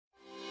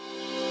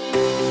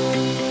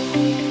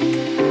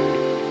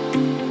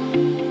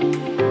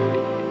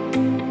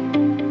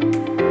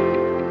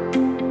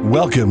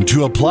Welcome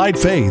to Applied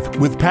Faith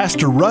with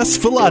Pastor Russ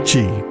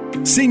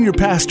Falacci, Senior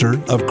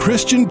Pastor of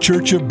Christian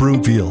Church of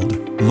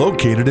Broomfield,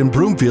 located in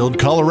Broomfield,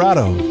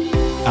 Colorado.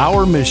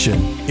 Our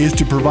mission is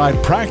to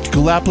provide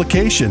practical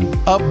application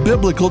of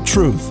biblical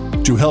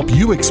truth to help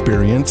you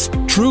experience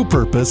true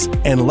purpose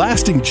and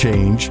lasting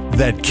change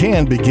that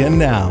can begin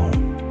now.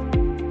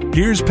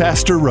 Here's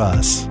Pastor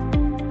Russ.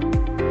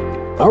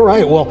 All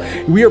right, well,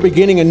 we are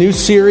beginning a new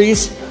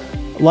series,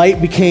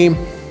 Light Became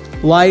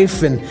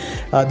Life, and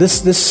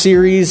this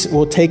series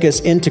will take us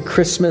into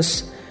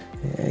Christmas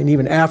and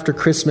even after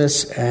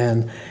Christmas.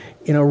 And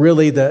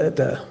really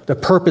the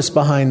purpose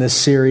behind this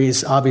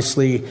series,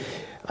 obviously,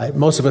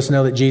 most of us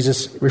know that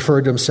Jesus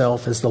referred to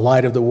himself as the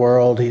light of the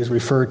world. Jesus is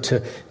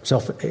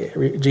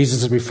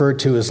referred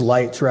to as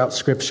light throughout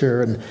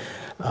Scripture. And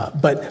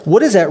but what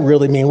does that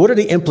really mean? What are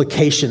the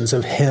implications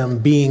of him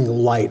being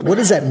light? What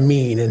does that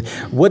mean? And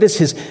what does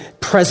his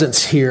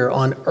presence here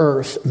on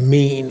earth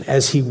mean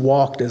as he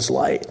walked as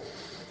light?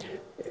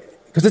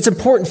 Because it's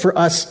important for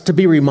us to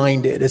be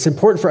reminded. It's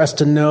important for us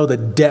to know the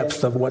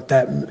depth of what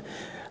that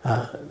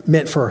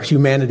meant for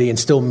humanity and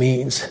still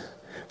means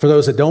for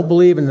those that don't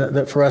believe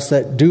and for us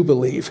that do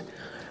believe.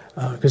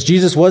 Because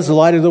Jesus was the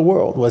light of the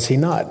world, was he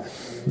not?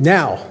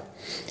 Now,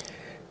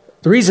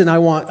 the reason I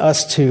want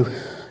us to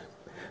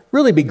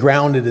really be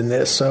grounded in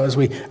this, so as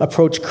we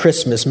approach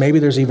Christmas, maybe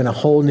there's even a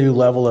whole new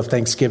level of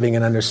thanksgiving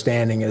and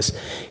understanding as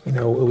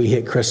we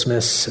hit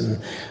Christmas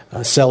and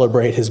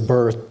celebrate his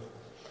birth.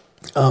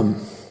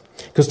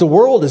 Because the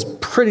world is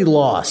pretty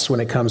lost when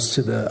it comes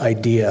to the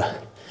idea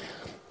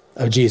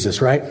of Jesus,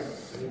 right?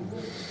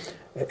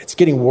 It's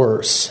getting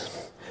worse.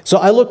 So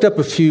I looked up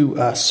a few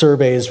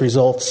surveys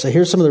results. So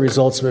here's some of the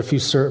results of a few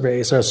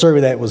surveys, or a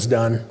survey that was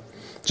done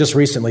just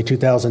recently,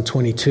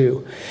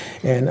 2022.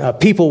 And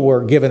people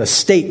were given a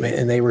statement,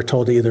 and they were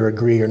told to either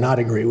agree or not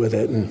agree with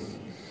it. And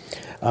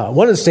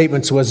one of the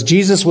statements was,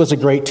 Jesus was a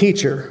great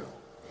teacher,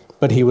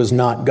 but he was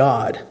not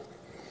God.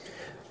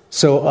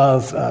 So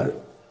of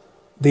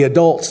the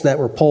adults that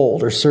were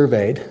polled or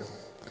surveyed,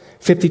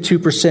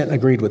 52%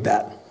 agreed with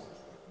that.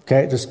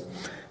 Okay, just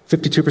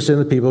 52% of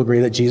the people agree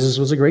that Jesus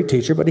was a great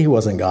teacher, but he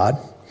wasn't God.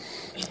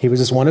 He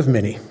was just one of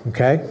many,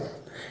 okay?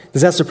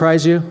 Does that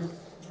surprise you?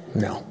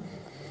 No.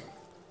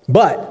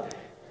 But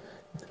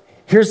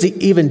here's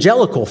the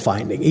evangelical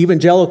finding.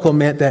 Evangelical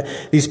meant that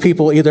these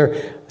people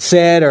either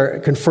said or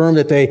confirmed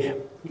that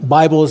the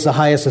Bible is the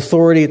highest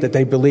authority, that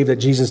they believe that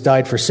Jesus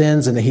died for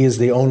sins and that he is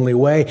the only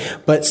way.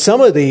 But some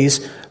of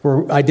these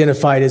were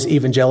identified as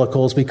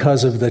evangelicals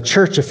because of the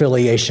church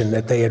affiliation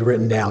that they had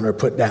written down or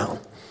put down.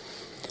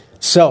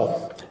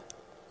 So,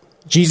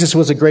 Jesus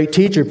was a great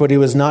teacher, but he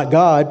was not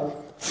God.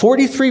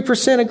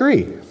 43%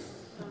 agree.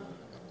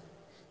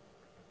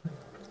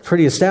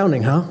 Pretty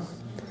astounding, huh?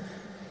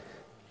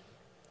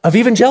 Of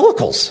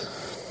evangelicals.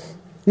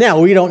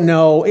 Now, we don't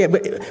know,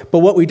 but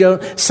what we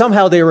don't,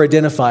 somehow they were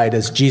identified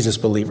as Jesus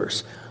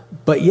believers.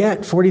 But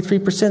yet,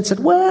 43% said,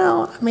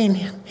 well,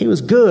 he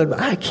was good, but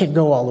I can't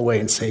go all the way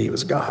and say he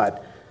was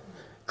God.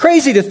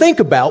 Crazy to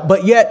think about,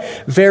 but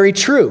yet very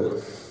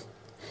true.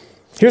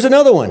 Here's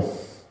another one.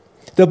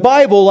 The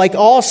Bible, like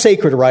all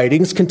sacred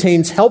writings,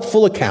 contains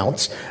helpful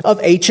accounts of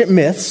ancient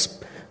myths,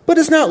 but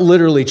is not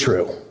literally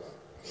true.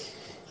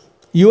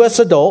 U.S.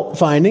 adult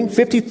finding,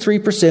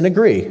 53%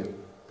 agree.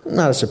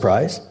 Not a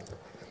surprise.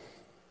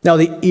 Now,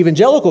 the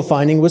evangelical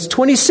finding was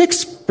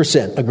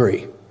 26%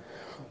 agree.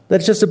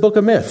 That's just a book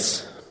of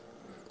myths.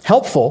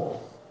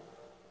 Helpful,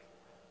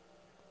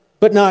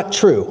 but not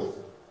true.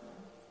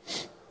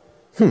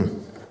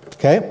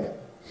 Okay.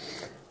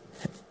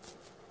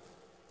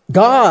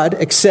 God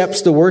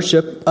accepts the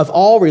worship of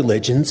all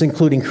religions,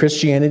 including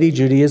Christianity,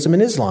 Judaism,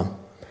 and Islam.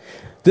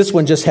 This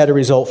one just had a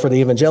result for the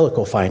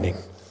evangelical finding.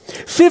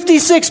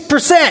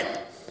 56%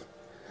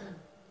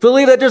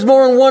 believe that there's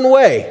more than one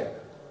way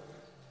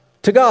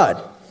to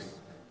God,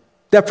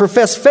 that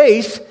profess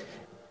faith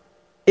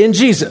in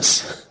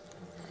Jesus.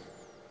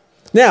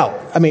 Now,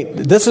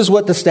 this is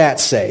what the stats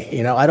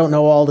say. I don't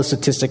know all the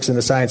statistics and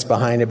the science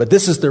behind it, but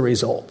this is the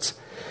results.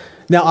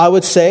 Now, I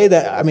would say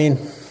that,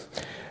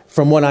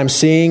 from what I'm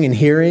seeing and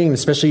hearing,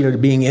 especially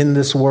being in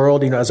this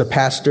world, as a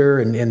pastor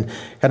and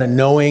kind of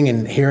knowing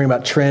and hearing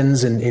about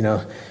trends and,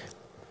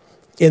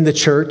 in the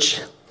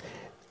church,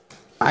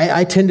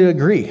 I tend to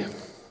agree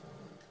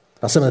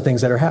about some of the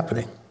things that are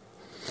happening.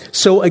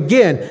 So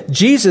again,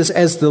 Jesus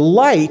as the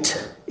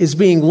light is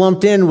being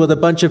lumped in with a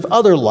bunch of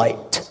other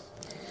light,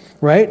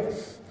 right?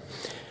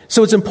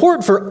 So it's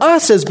important for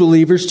us as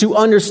believers to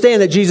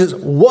understand that Jesus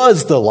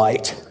was the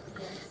light,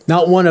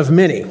 not one of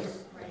many.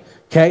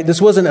 Okay,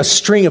 this wasn't a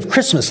string of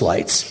Christmas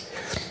lights.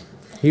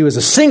 He was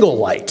a single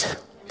light,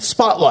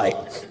 spotlight.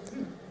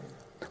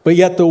 But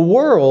yet the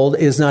world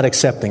is not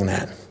accepting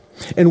that.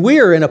 And we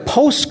are in a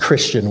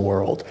post-Christian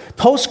world,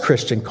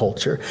 post-Christian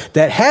culture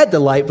that had the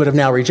light but have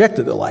now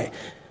rejected the light.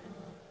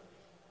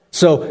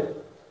 So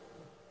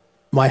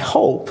my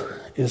hope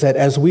is that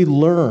as we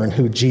learn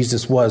who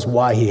Jesus was,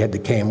 why he had to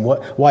come,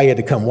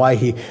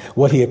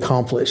 what he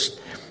accomplished,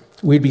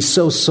 we'd be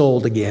so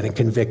sold again and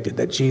convicted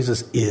that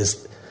Jesus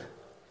is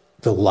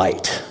the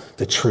light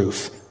the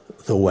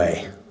truth, the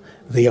way,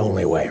 the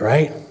only way,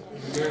 right?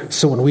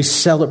 So when we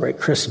celebrate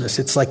Christmas,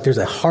 it's like there's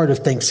a heart of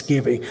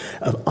thanksgiving,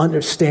 of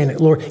understanding.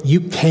 Lord, you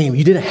came.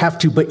 You didn't have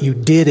to, but you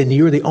did, and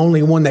you're the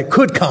only one that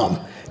could come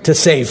to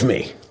save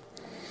me.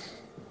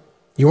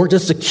 You weren't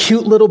just a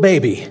cute little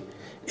baby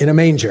in a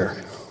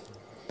manger,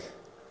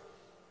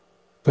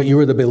 but you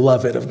were the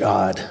beloved of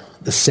God,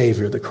 the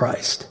Savior, the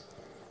Christ.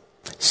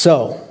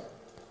 So,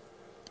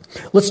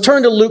 let's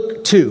turn to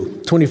Luke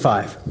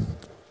 2:25.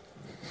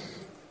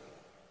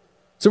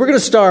 So we're going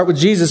to start with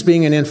Jesus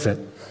being an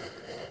infant.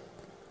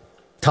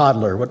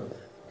 Toddler,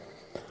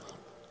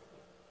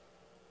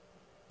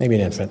 maybe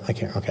an infant, I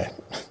can't, okay.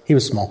 He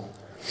was small.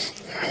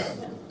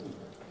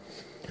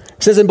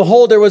 It says, and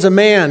behold, there was a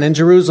man in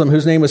Jerusalem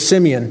whose name was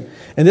Simeon,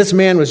 and this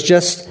man was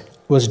just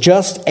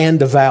and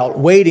devout,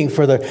 waiting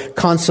for the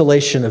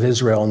consolation of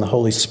Israel, and the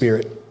Holy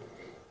Spirit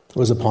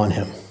was upon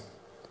him.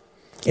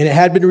 And it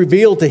had been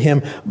revealed to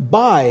him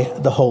by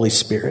the Holy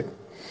Spirit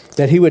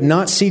that he would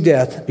not see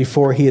death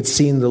before he had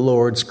seen the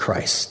Lord's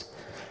Christ,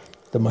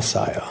 the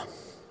Messiah.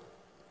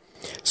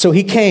 So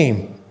he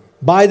came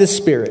by the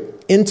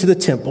Spirit into the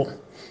temple.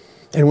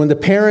 And when the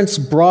parents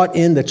brought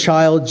in the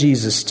child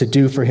Jesus to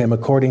do for him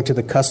according to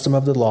the custom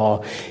of the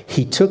law,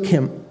 he took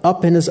him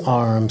up in his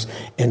arms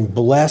and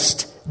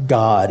blessed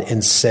God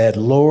and said,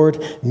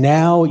 Lord,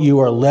 now you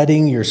are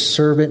letting your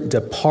servant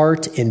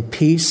depart in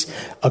peace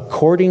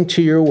according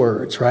to your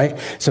words, right?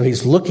 So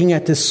he's looking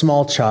at this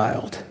small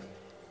child.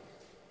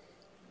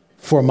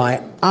 For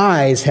my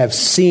eyes have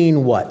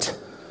seen what?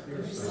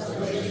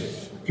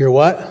 Your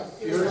what?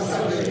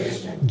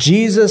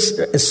 Jesus,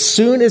 as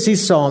soon as he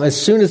saw him, as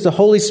soon as the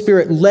Holy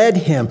Spirit led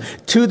him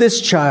to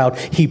this child,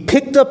 he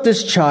picked up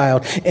this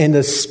child, and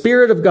the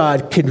Spirit of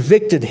God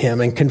convicted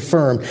him and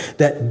confirmed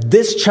that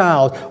this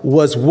child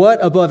was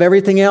what above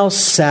everything else?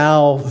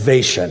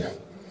 Salvation.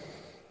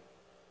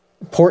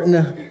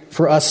 Important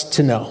for us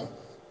to know.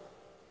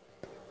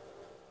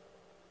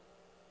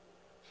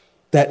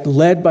 That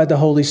led by the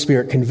Holy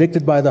Spirit,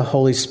 convicted by the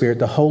Holy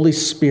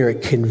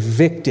Spirit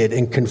convicted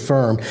and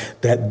confirmed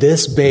that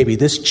this baby,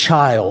 this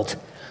child,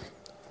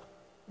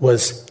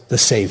 was the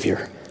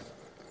Savior.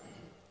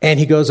 And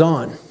he goes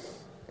on,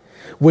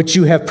 which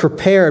you have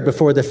prepared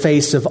before the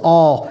face of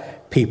all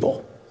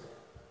people.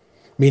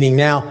 Meaning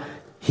now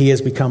he has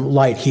become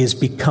light. He has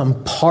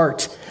become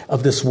part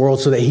of this world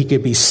so that he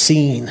could be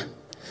seen.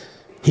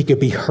 He could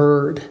be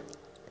heard.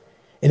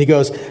 And he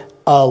goes,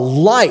 a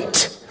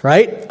light,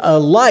 right? A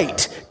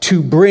light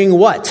to bring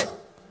what?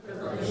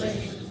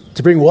 Revelation.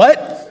 To bring what?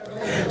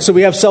 Revelation. So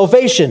we have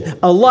salvation,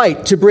 a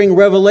light to bring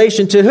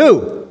revelation to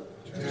who?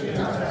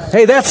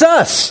 Hey, that's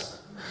us.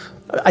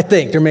 I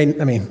think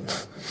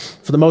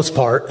for the most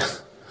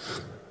part.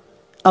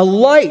 A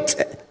light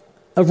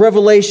of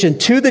revelation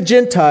to the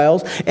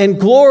Gentiles and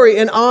glory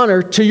and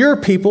honor to your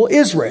people,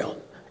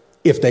 Israel,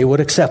 if they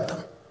would accept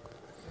them.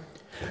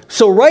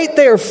 So right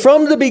there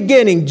from the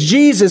beginning,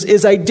 Jesus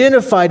is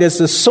identified as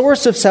the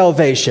source of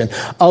salvation,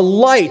 a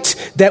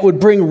light that would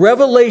bring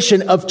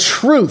revelation of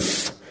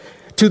truth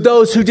to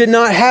those who did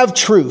not have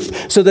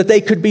truth so that they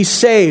could be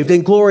saved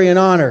in glory and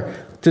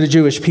honor to the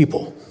Jewish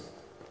people.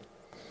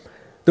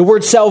 The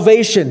word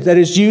salvation that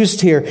is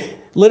used here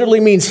literally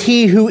means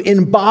he who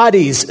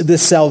embodies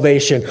this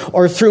salvation,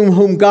 or through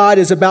whom God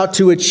is about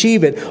to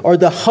achieve it, or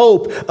the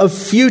hope of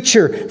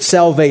future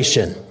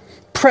salvation.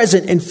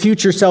 Present and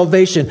future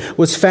salvation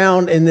was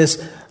found in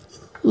this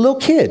little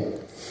kid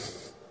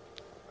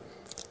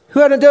who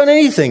hadn't done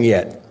anything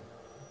yet.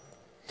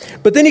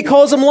 But then he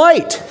calls him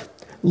light.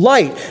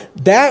 Light,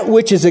 that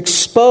which is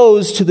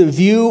exposed to the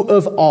view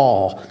of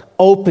all,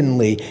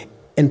 openly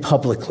and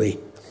publicly.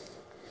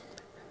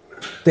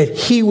 That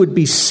he would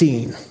be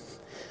seen.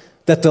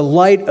 That the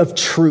light of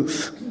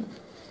truth,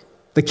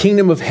 the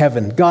kingdom of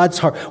heaven, God's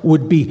heart,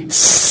 would be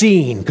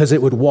seen because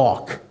it would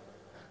walk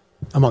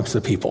amongst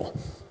the people.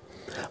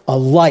 A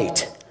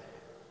light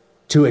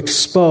to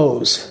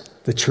expose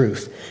the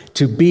truth,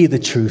 to be the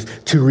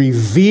truth, to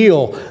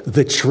reveal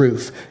the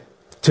truth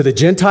to the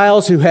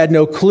Gentiles who had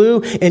no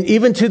clue, and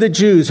even to the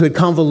Jews who had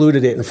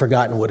convoluted it and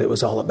forgotten what it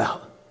was all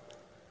about.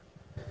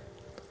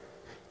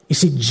 You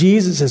see,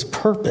 Jesus'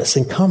 purpose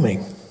in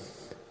coming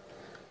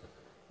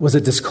was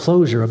a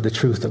disclosure of the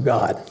truth of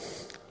God.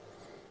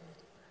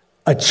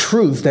 A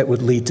truth that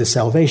would lead to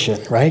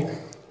salvation, right?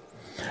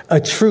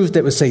 A truth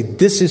that would say,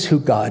 this is who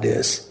God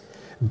is.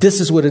 This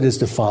is what it is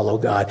to follow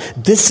God.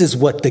 This is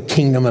what the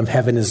kingdom of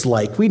heaven is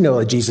like. We know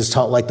that Jesus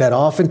taught like that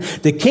often.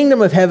 The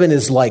kingdom of heaven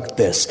is like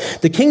this.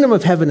 The kingdom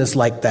of heaven is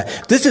like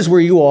that. This is where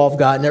you all have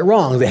gotten it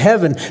wrong.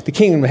 The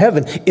kingdom of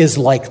heaven is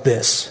like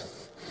this.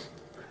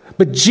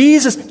 But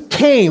Jesus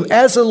came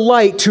as a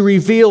light to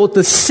reveal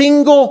the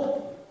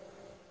single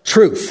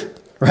truth,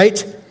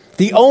 right?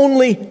 The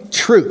only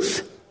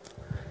truth.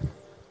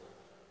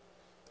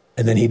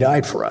 And then he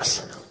died for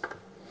us.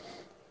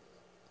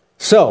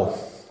 So,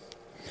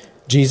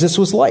 Jesus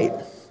was light.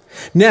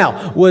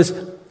 Now, was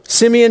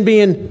Simeon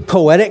being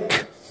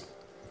poetic?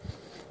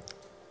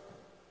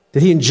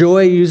 Did he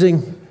enjoy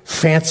using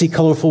fancy,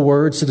 colorful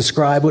words to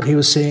describe what he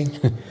was seeing?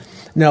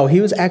 No,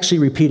 he was actually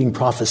repeating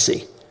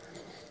prophecy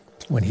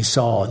when he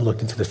saw and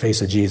looked into the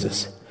face of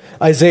Jesus.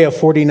 Isaiah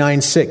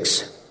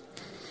 49:6.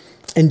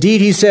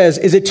 Indeed, he says,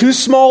 is it too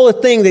small a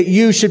thing that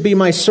you should be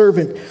my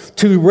servant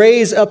to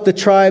raise up the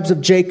tribes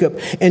of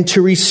Jacob and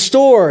to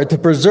restore the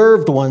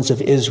preserved ones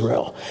of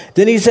Israel?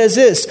 Then he says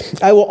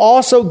this, I will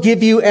also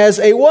give you as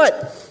a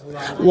what?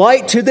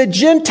 Light to the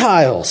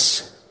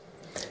Gentiles,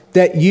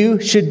 that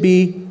you should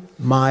be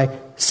my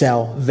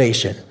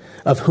salvation,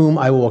 of whom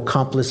I will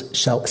accomplish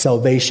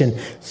salvation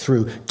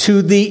through,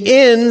 to the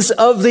ends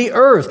of the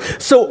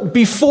earth. So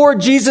before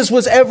Jesus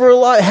was ever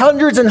alive,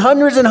 hundreds and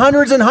hundreds and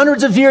hundreds and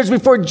hundreds of years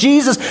before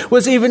Jesus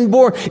was even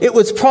born, it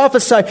was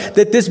prophesied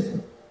that this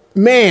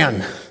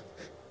man,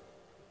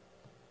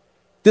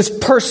 this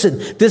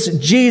person, this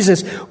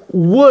Jesus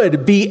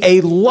would be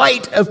a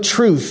light of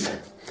truth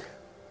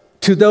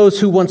to those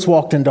who once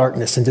walked in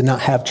darkness and did not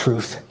have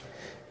truth.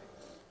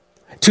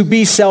 To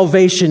be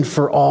salvation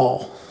for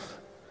all,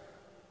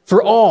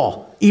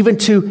 even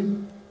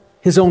to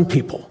his own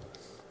people.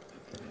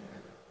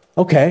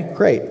 Okay,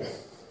 great.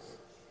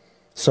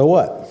 So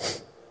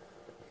what?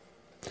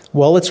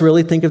 Well, let's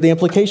really think of the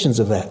implications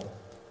of that.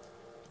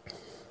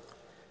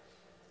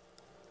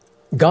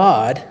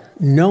 God,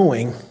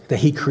 knowing that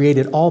he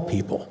created all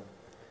people,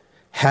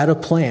 had a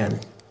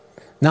plan,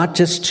 not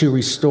just to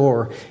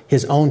restore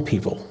his own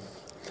people,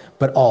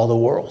 but all the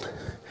world.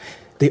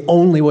 The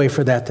only way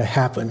for that to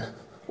happen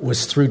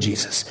was through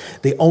Jesus.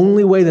 The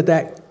only way that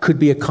that could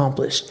be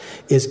accomplished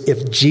is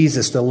if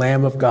Jesus, the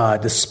Lamb of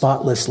God, the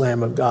spotless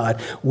Lamb of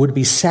God, would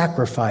be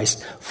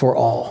sacrificed for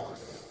all.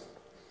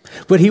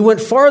 But he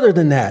went farther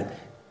than that.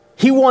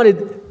 He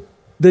wanted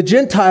the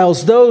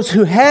Gentiles, those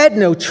who had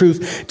no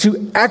truth,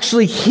 to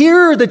actually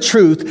hear the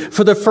truth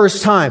for the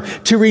first time,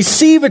 to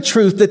receive a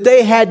truth that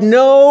they had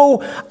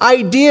no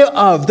idea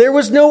of. There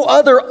was no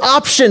other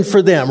option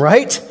for them,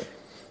 right?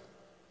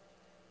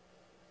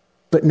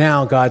 But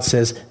now God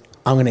says,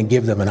 I'm going to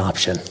give them an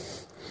option.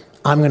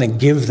 I'm going to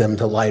give them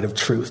the light of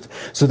truth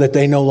so that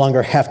they no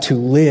longer have to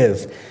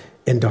live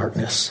in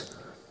darkness.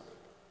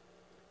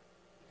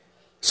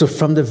 So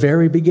from the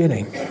very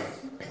beginning,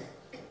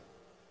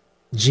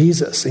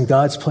 Jesus and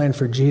God's plan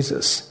for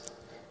Jesus,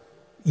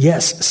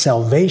 yes,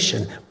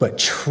 salvation, but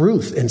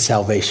truth in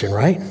salvation,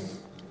 right?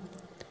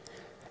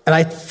 And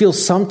I feel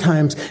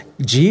sometimes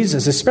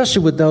Jesus,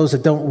 especially with those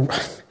that don't,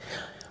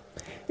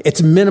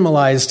 it's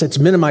minimized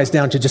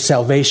down to just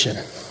salvation.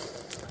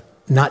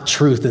 Not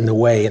truth in the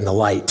way, in the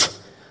light,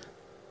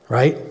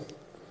 right?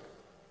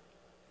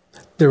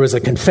 There was a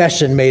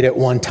confession made at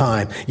one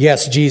time.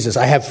 Yes, Jesus,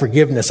 I have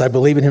forgiveness. I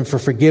believe in him for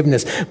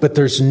forgiveness. But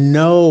there's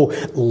no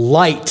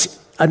light,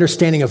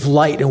 understanding of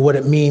light and what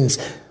it means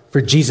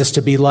for Jesus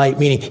to be light,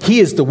 meaning he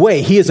is the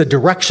way. He is a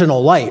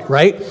directional light,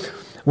 right?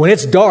 When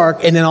it's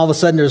dark and then all of a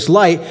sudden there's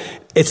light,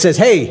 it says,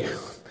 hey,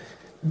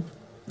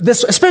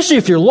 this, especially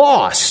if you're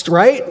lost,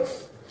 right?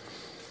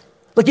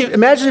 Like,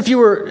 imagine if you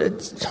were...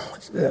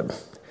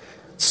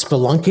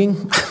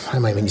 spelunking? Why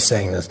am I even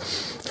saying this?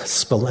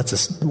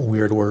 That's a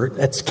weird word.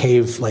 That's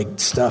cave-like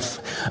stuff.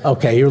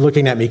 Okay, you're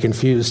looking at me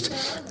confused.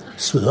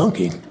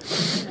 Spelunking.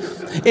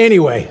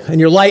 Anyway, and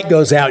your light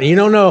goes out, and you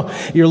don't know,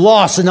 you're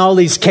lost in all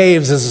these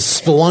caves as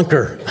a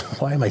spelunker.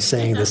 Why am I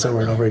saying this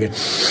over and over again?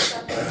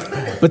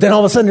 But then all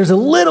of a sudden there's a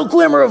little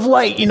glimmer of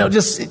light,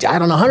 just,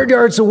 100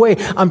 yards away.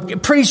 I'm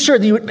pretty sure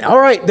that all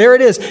right, there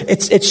it is.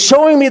 It's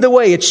showing me the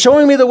way. It's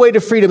showing me the way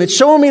to freedom. It's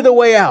showing me the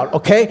way out,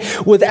 okay?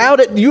 Without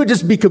it, you would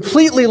just be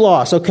completely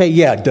lost. Okay,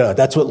 yeah, duh,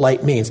 that's what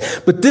light means.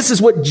 But this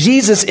is what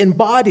Jesus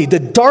embodied, the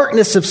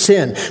darkness of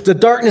sin, the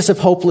darkness of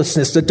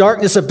hopelessness, the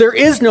darkness of there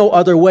is no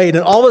other way. And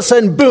then all of a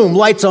sudden, boom,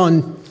 light's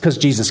on because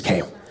Jesus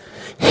came.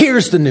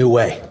 Here's the new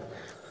way.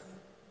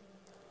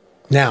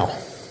 Now,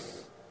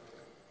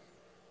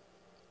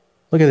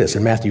 look at this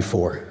in Matthew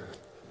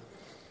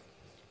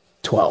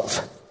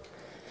 4:12.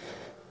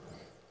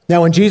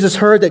 Now, when Jesus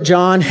heard that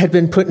John had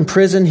been put in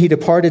prison, he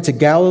departed to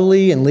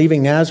Galilee, and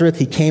leaving Nazareth,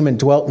 he came and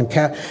dwelt in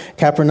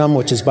Capernaum,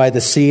 which is by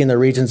the sea in the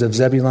regions of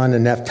Zebulun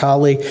and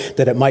Naphtali,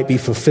 that it might be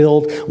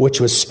fulfilled, which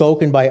was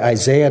spoken by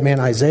Isaiah. Man,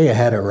 Isaiah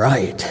had it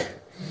right.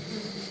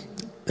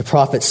 The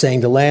prophet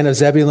saying, the land of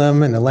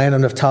Zebulun and the land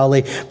of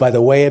Naphtali, by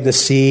the way of the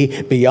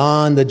sea,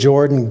 beyond the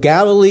Jordan,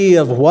 Galilee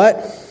of what?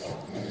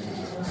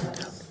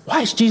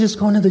 Why is Jesus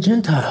going to the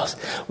Gentiles?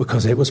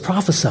 Because it was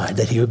prophesied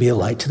that he would be a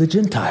light to the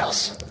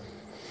Gentiles.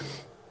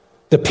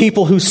 The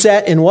people who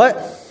sat in what?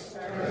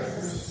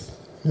 Darkness.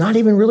 Not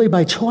even really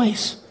by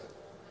choice.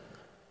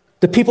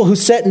 The people who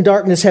sat in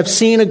darkness have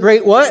seen a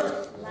great what?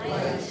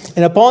 Light.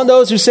 And upon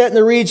those who sat in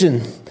the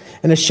region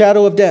and the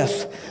shadow of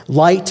death,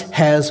 light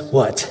has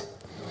what?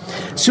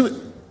 So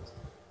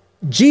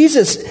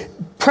Jesus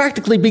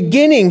practically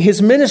beginning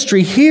his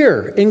ministry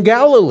here in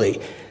Galilee,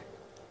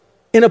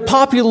 in a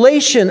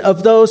population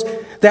of those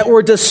that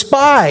were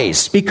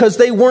despised because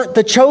they weren't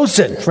the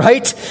chosen,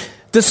 right?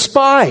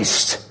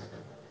 Despised.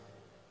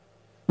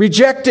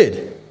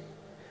 Rejected.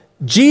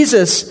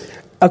 Jesus,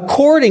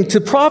 according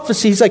to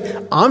prophecy, he's like,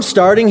 I'm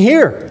starting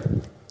here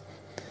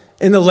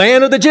in the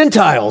land of the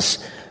Gentiles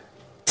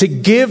to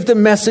give the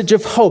message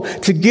of hope,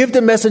 to give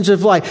the message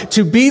of light,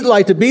 to be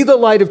light, to be the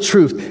light of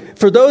truth.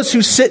 For those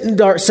who sat in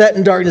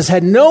darkness,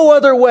 had no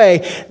other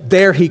way,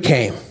 there he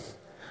came.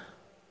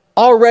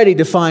 Already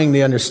defying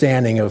the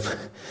understanding of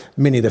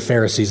many of the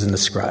Pharisees and the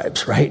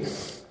scribes, right?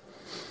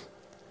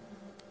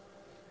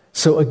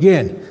 So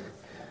again,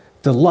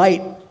 the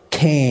light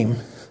came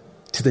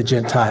to the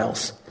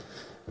Gentiles.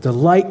 The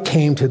light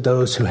came to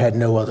those who had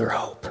no other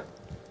hope.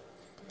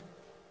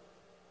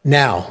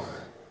 Now,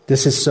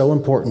 this is so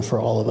important for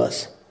all of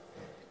us.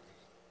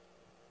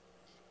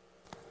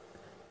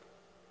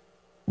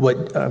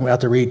 What I'm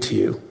about to read to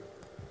you.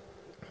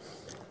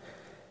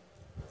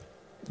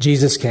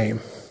 Jesus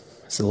came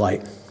as the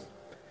light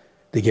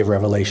to give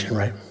revelation,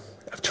 right,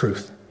 of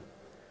truth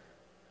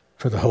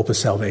for the hope of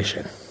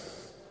salvation.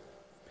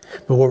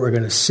 But what we're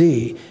going to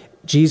see,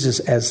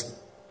 Jesus as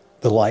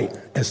the light,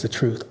 as the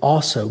truth,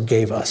 also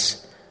gave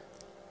us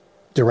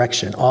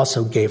direction,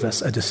 also gave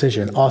us a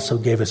decision, also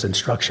gave us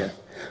instruction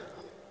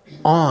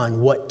on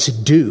what to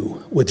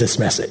do with this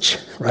message,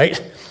 right?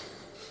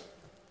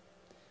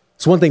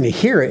 It's one thing to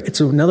hear it. It's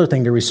another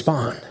thing to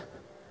respond.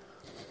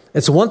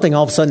 It's one thing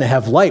all of a sudden to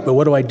have light, but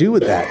what do I do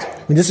with that?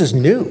 I mean, this is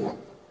new.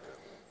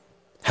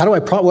 How do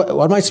what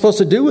am I supposed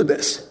to do with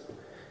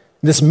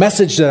this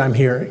message that I'm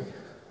hearing?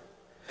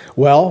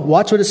 Well,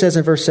 watch what it says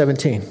in verse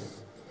 17.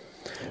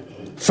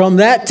 From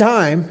that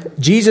time,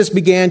 Jesus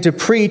began to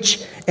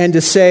preach and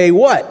to say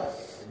what?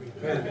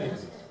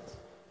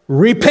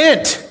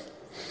 Repent,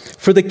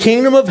 for the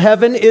kingdom of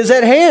heaven is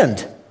at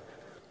hand.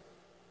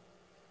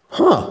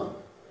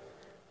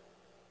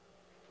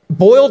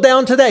 Boiled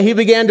down to that, he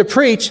began to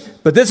preach,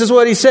 but this is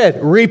what he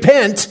said.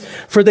 Repent,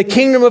 for the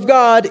kingdom of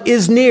God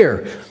is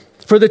near.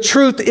 For the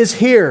truth is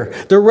here.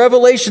 The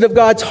revelation of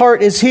God's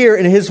heart is here,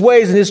 and his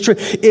ways and his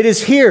truth. It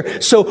is here.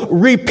 So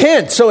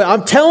repent. So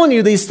I'm telling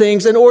you these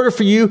things in order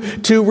for you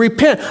to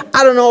repent.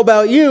 I don't know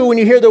about you. When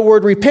you hear the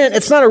word repent,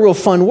 it's not a real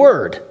fun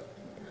word.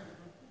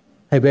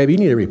 Hey, baby, you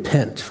need to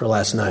repent for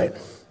last night.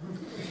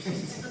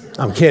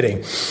 I'm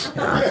kidding.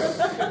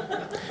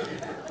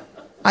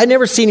 I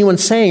never see anyone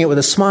saying it with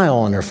a smile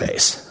on their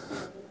face.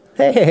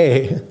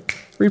 Hey,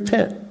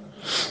 repent.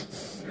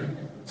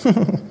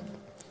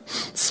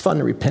 It's fun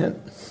to repent.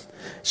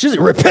 It's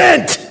usually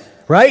repent,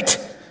 right?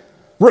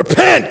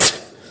 Repent,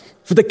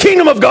 for the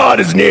kingdom of God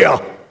is near.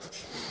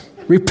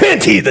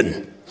 Repent,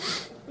 heathen.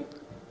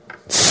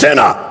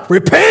 Sinner,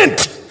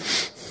 repent,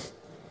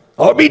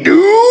 or be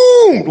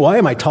doomed. Why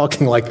am I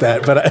talking like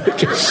that?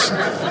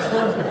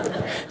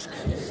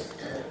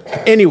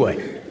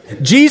 Anyway,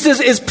 Jesus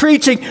is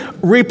preaching,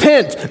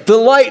 repent, the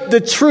light,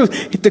 the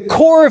truth. The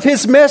core of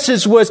his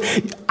message was,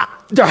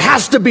 there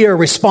has to be a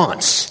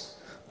response,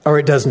 or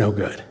it does no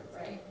good.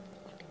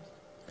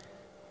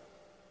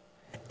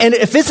 And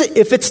if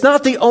it's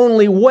not the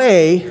only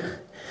way,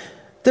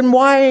 then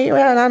why?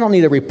 Well, I don't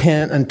need to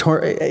repent and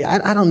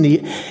I don't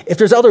need. If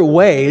there's other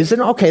ways, then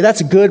okay,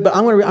 that's good. But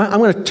I'm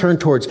going to turn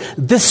towards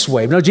this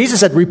way. No, Jesus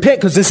said repent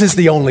because this is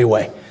the only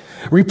way.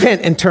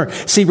 Repent and turn.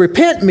 See,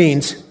 repent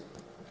means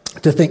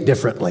to think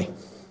differently,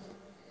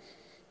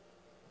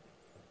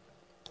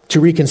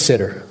 to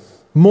reconsider.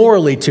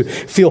 Morally, to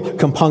feel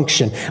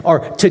compunction, or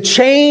to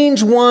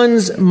change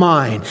one's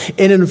mind.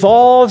 It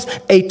involves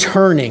a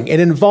turning. It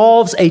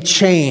involves a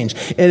change.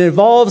 It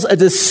involves a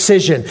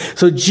decision.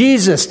 So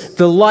Jesus,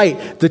 the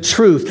light, the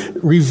truth,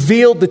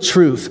 revealed the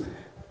truth,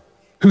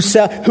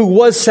 who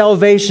was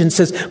salvation,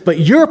 says, but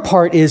your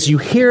part is you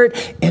hear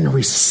it and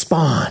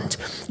respond.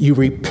 You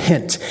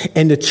repent.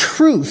 And the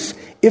truth,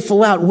 if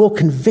allowed, will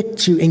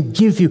convict you and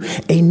give you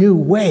a new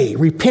way.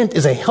 Repent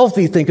is a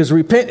healthy thing because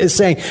repent is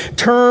saying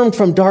turn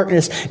from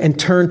darkness and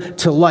turn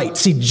to light.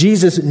 See,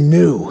 Jesus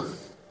knew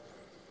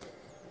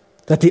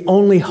that the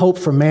only hope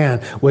for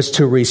man was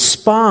to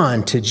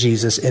respond to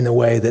Jesus in a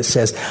way that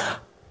says,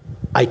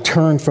 I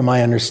turn from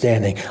my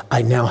understanding.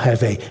 I now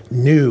have a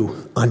new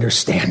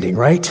understanding,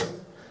 right?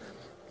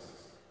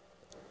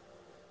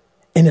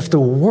 And if the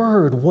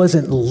word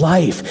wasn't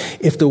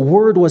life, if the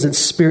word wasn't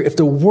spirit, if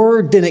the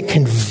word didn't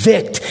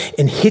convict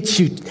and hit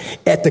you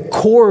at the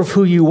core of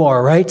who you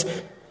are, right?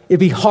 It'd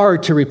be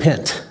hard to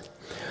repent.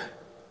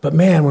 But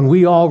man, when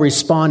we all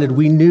responded,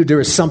 we knew there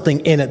was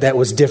something in it that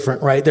was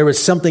different, right? There was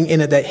something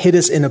in it that hit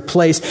us in a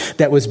place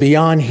that was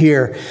beyond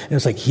here. And it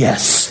was like,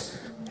 yes,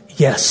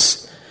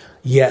 yes,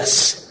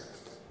 yes.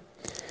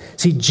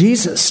 See,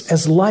 Jesus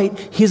as light,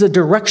 he's a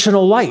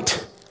directional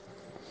light.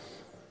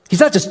 He's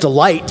not just a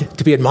light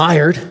to be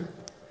admired.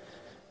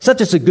 He's not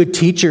just a good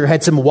teacher,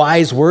 had some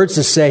wise words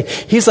to say.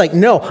 He's like,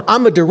 no,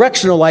 I'm a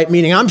directional light,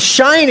 meaning I'm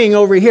shining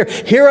over here.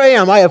 Here I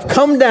am. I have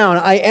come down.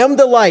 I am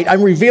the light.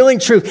 I'm revealing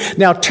truth.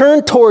 Now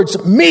turn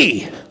towards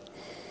me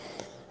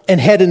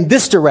and head in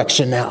this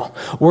direction now.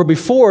 Where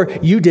before,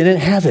 you didn't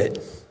have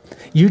it.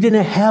 You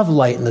didn't have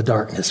light in the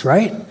darkness,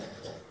 right?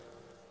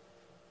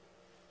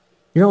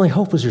 Your only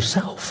hope was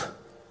yourself.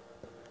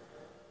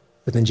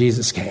 But then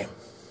Jesus came.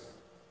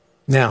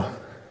 Now,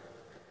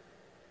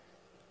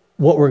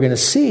 what we're going to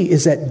see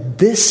is that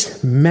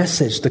this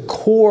message, the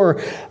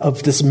core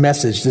of this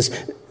message, this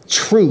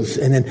truth,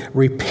 and then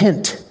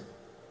repent,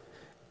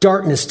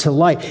 darkness to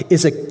light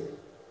is a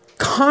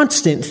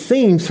constant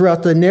theme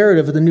throughout the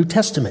narrative of the New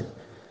Testament.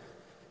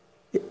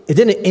 It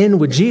didn't end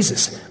with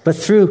Jesus, but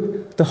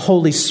through the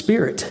Holy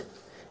Spirit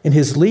and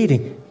his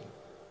leading,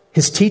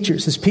 his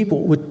teachers, his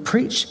people would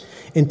preach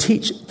and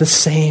teach the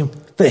same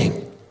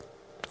thing.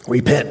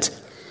 Repent.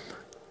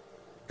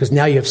 Because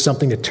now you have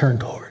something to turn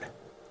toward.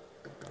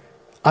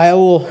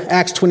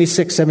 Acts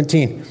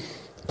 26:17.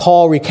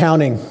 Paul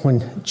recounting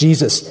when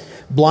Jesus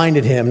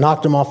blinded him,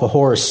 knocked him off a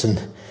horse,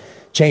 and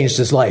changed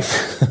his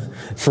life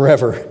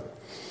forever.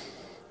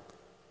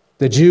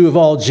 The Jew of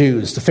all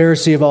Jews, the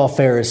Pharisee of all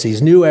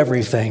Pharisees, knew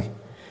everything.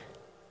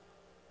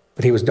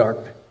 But he was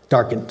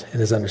darkened in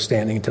his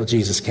understanding until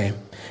Jesus came.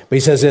 But he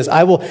says this,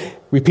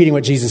 repeating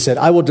what Jesus said,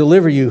 I will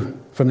deliver you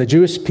from the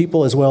Jewish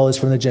people as well as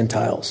from the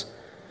Gentiles.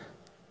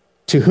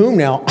 To whom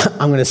now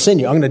I'm going to send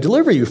you. I'm going to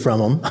deliver you from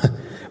them,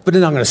 but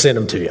then I'm going to send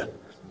them to you.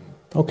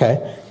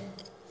 Okay.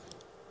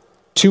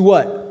 To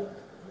what?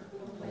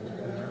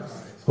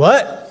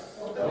 What?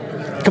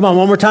 Come on,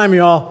 one more time,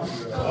 y'all.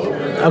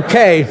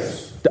 Okay.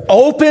 To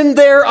open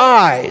their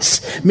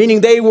eyes,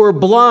 meaning they were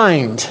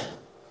blind,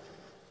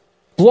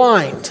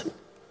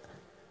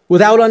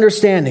 without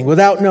understanding,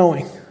 without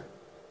knowing.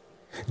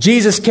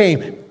 Jesus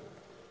came,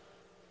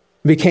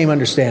 became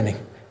understanding.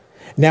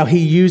 Now he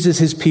uses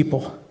his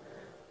people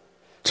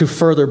to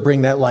further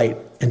bring that light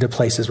into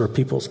places where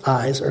people's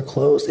eyes are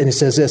closed. And he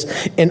says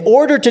this, in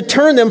order to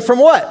turn them from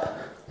what?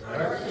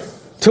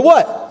 To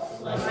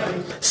what?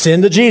 Light.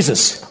 Sin to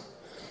Jesus.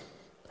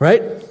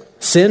 Right?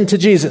 Sin to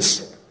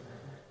Jesus.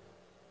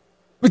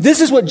 But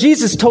this is what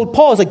Jesus told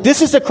Paul. It's like,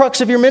 this is the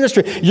crux of your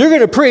ministry. You're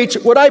going to preach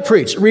what I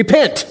preach.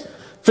 Repent,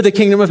 for the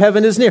kingdom of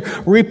heaven is near.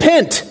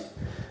 Repent,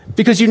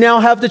 because you now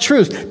have the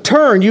truth.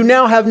 Turn, you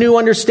now have new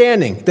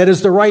understanding. That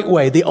is the right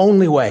way, the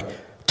only way.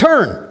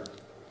 Turn.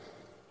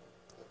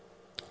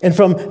 And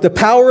from the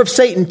power of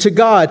Satan to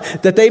God,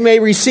 that they may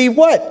receive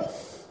what?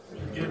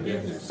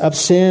 Forgiveness of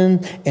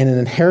sin and an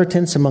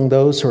inheritance among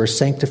those who are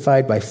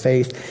sanctified by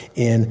faith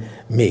in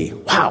me.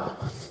 Wow.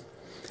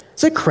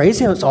 Is it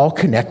crazy how it's all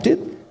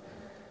connected?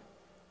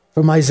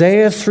 From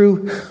Isaiah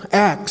through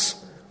Acts,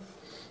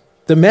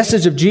 the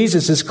message of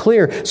Jesus is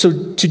clear.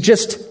 So to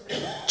just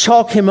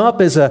chalk him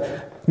up as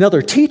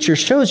another teacher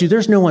shows you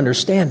there's no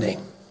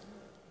understanding,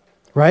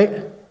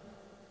 right?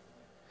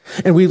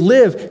 And we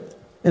live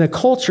in a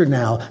culture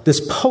now,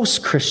 this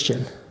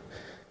post-Christian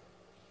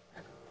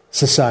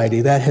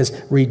society that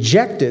has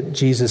rejected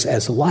Jesus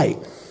as light.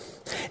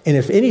 And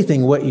if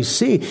anything, what you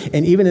see,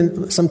 and even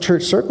in some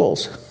church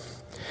circles,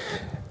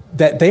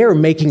 that they are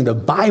making the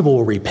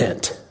Bible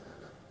repent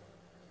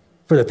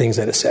for the things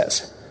that it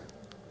says.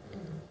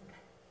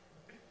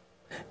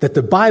 That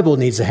the Bible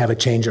needs to have a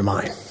change of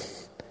mind,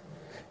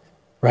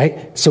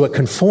 right? So it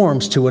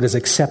conforms to what is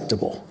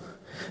acceptable.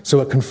 So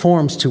it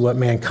conforms to what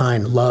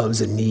mankind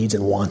loves and needs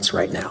and wants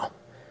right now.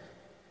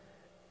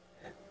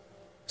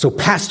 So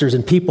pastors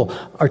and people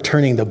are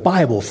turning the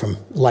Bible from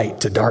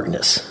light to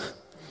darkness.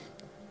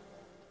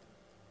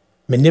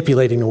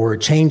 Manipulating the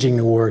word, changing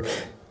the word,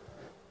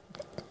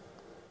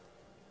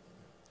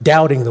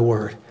 doubting the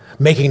word,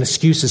 making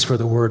excuses for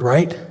the word,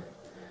 right?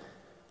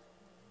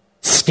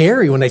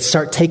 Scary when they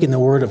start taking the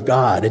word of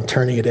God and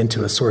turning it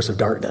into a source of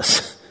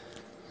darkness.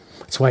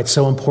 That's why it's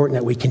so important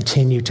that we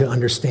continue to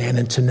understand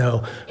and to know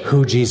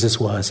who Jesus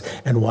was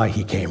and why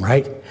he came,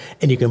 right?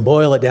 And you can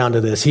boil it down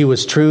to this. He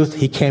was truth.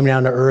 He came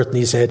down to earth and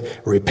he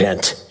said,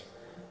 repent.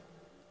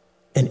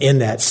 And in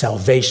that,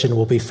 salvation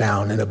will be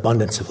found in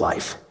abundance of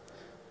life.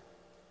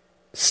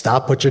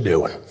 Stop what you're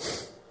doing,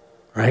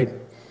 right?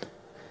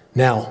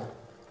 Now,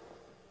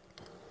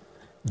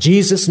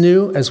 Jesus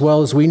knew, as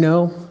well as we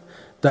know,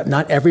 that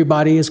not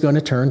everybody is going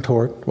to turn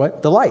toward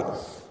what? The light.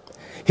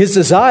 His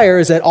desire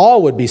is that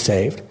all would be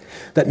saved,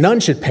 that none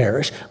should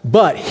perish,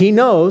 but he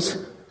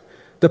knows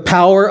the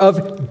power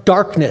of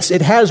darkness.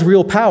 It has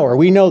real power.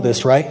 We know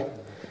this, right?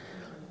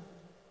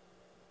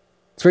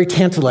 It's very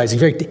tantalizing,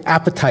 very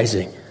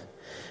appetizing.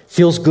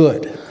 Feels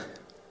good.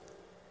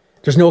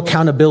 There's no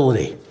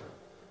accountability.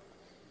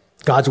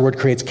 God's word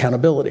creates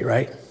accountability,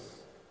 right?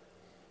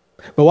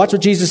 But watch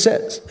what Jesus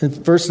says in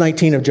verse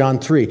 19 of John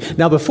 3.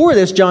 Now before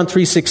this, John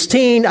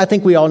 3:16, I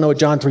think we all know what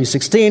John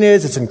 3:16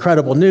 is. It's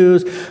incredible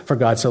news. For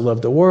God so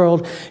loved the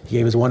world, he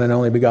gave his one and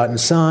only begotten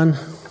Son,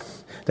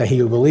 that he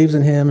who believes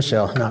in him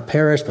shall not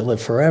perish but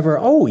live forever.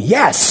 Oh,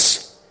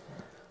 yes!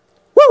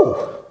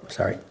 Woo!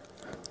 Sorry.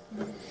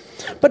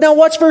 But now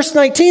watch verse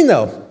 19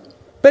 though.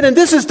 But then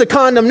this is the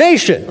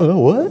condemnation. Oh,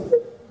 what?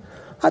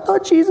 I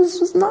thought Jesus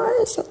was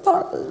nice. I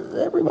thought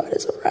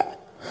everybody's all right.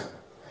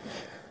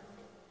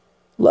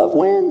 Love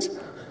wins.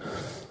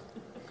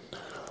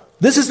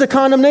 This is the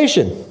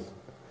condemnation.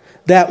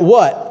 That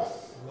what?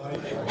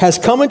 Has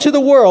come into the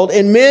world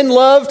and men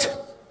loved,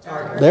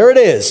 there it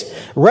is,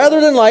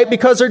 rather than light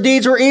because their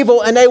deeds were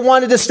evil and they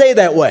wanted to stay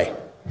that way.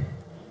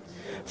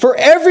 For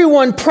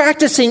everyone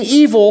practicing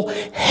evil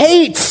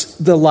hates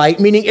the light,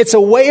 meaning it's a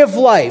way of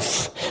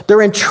life.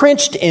 They're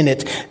entrenched in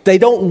it. They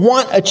don't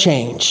want a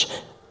change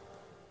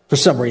for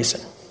some reason.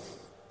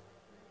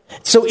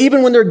 So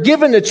even when they're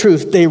given the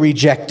truth, they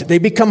reject it. They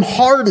become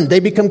hardened. They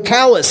become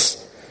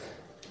callous.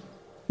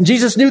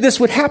 Jesus knew this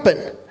would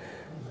happen.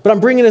 But I'm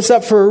bringing this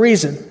up for a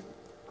reason.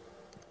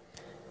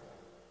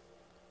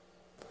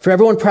 For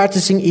everyone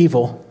practicing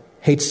evil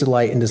hates the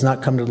light and does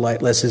not come to the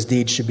light lest his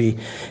deeds should be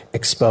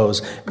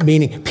exposed.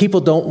 Meaning people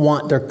don't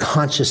want their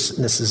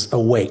consciousnesses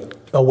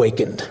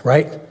awakened,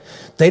 right?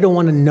 They don't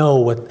want to know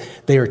what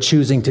they are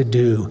choosing to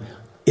do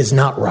is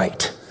not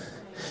right.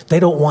 They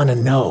don't want to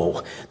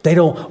know. They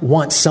don't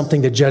want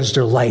something to judge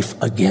their life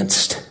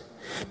against.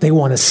 They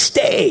want to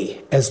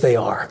stay as they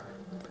are,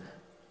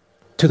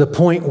 to the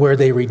point where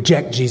they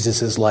reject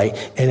Jesus'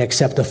 light and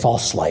accept a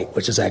false light,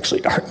 which is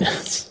actually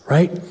darkness,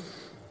 right?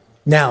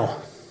 Now,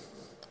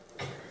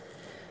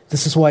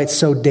 this is why it's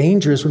so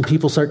dangerous when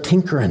people start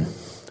tinkering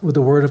with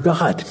the Word of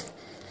God,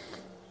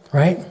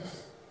 right?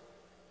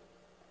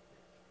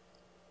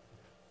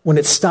 When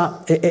it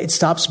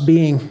stops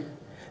being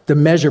the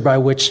measure by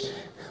which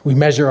we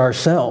measure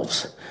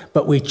ourselves,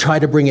 but we try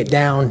to bring it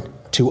down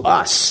to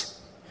us,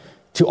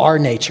 to our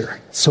nature,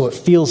 so it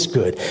feels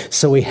good.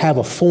 So we have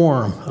a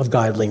form of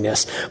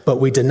godliness, but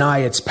we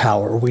deny its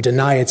power, we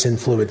deny its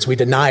influence, we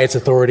deny its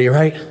authority,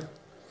 right?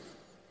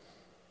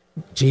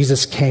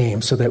 Jesus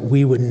came so that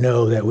we would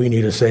know that we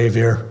need a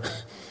Savior,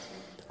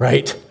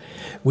 right?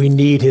 We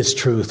need His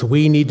truth.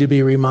 We need to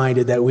be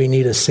reminded that we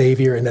need a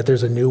Savior and that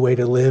there's a new way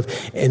to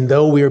live. And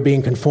though we are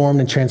being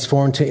conformed and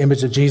transformed to the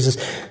image of Jesus,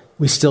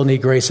 we still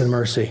need grace and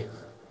mercy.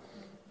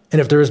 And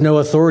if there is no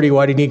authority,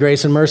 why do you need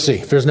grace and mercy?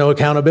 If there's no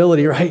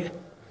accountability, right?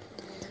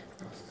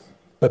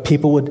 But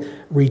people would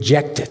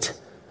reject it.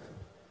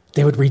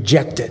 They would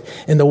reject it.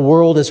 And the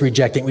world is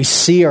rejecting it. We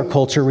see our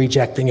culture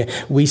rejecting it.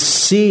 We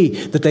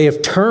see that they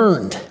have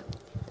turned.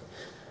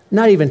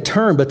 Not even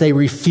turned, but they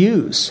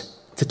refuse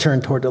to turn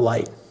toward the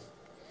light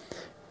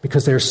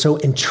because they're so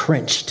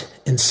entrenched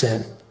in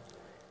sin.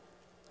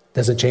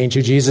 Doesn't change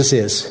who Jesus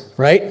is,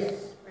 right?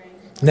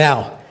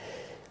 Now,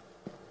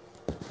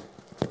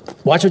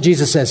 watch what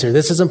Jesus says here.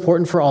 This is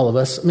important for all of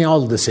us. I mean,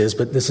 all of this is,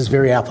 but this is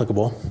very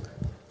applicable.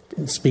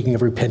 Speaking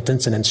of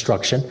repentance and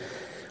instruction.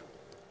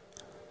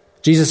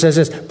 Jesus says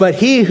this, but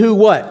he who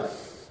what?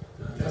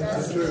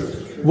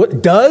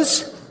 What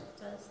does?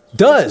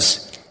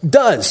 Does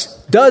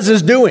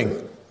is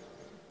doing.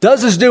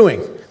 Does is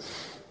doing.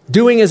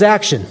 Doing is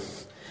action.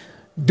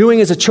 Doing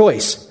is a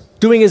choice.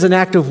 Doing is an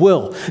act of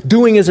will.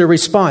 Doing is a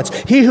response.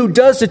 He who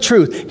does the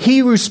truth,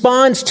 he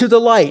responds to the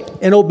light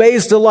and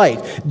obeys the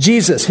light.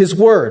 Jesus, His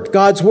word,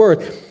 God's word.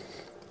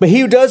 But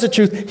he who does the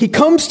truth, he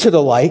comes to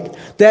the light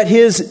that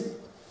his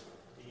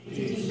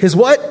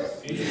what?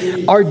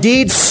 Are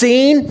deeds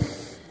seen?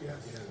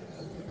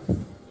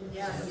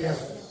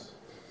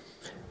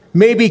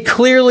 May be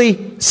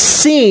clearly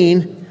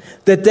seen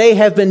that they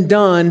have been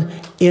done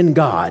in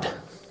God.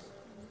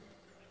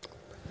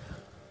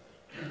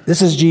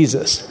 This is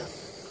Jesus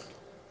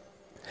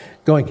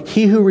going,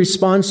 he who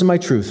responds to my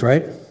truth,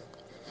 right?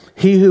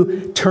 He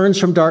who turns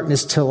from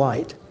darkness to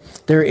light.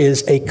 There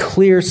is a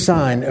clear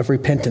sign of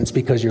repentance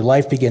because your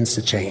life begins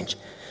to change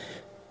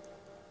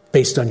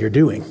based on your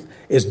doing.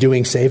 Is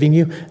doing saving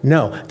you?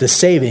 No, the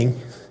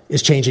saving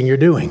is changing your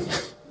doing.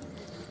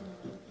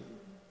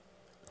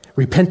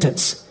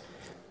 Repentance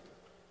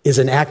is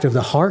an act of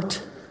the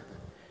heart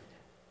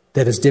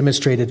that is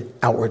demonstrated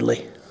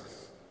outwardly.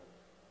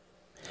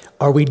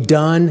 Are we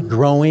done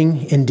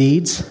growing in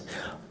deeds?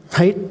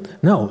 Right?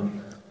 No.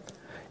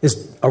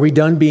 Are we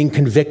done being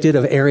convicted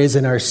of areas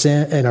in our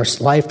sin, in our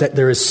life that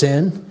there is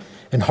sin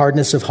and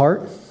hardness of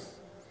heart?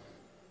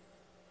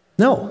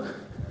 No.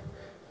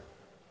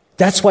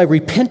 That's why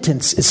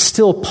repentance is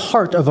still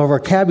part of our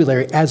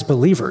vocabulary as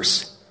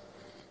believers.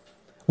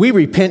 We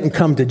repent and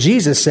come to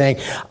Jesus saying,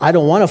 I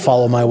don't want to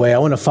follow my way, I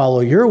want to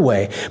follow your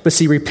way. But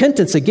see,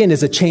 repentance, again,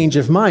 is a change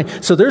of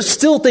mind. So there's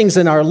still things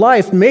in our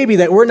life maybe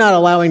that we're not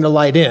allowing the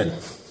light in.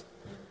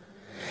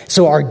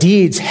 So our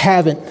deeds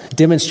haven't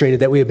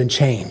demonstrated that we have been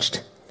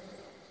changed.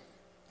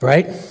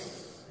 Right?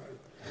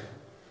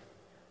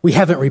 We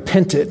haven't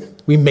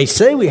repented. We may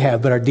say we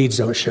have, but our deeds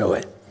don't show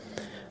it.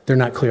 They're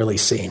not clearly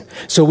seen.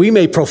 So we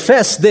may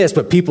profess this,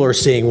 but people are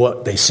seeing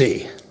what they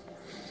see.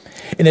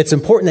 And it's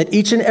important that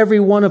each and every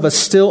one of us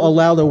still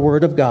allow the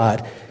Word of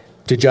God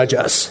to judge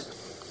us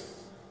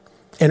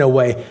in a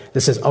way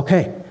that says,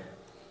 okay,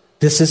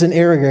 this is an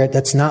area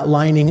that's not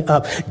lining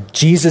up.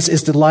 Jesus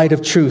is the light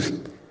of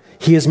truth.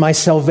 He is my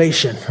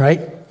salvation,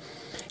 right?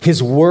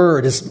 His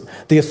Word is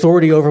the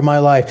authority over my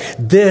life.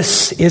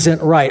 This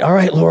isn't right. All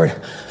right, Lord,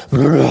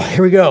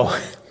 here we go.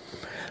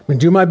 I'm going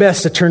to do my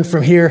best to turn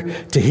from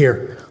here to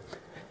here.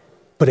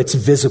 But it's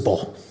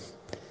visible.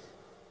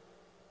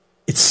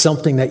 It's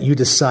something that you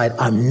decide,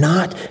 I'm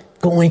not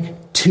going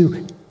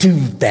to do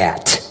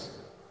that.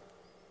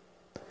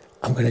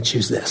 I'm going to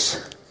choose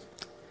this.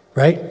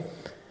 Right?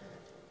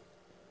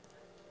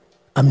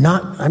 I'm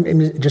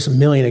just a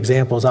million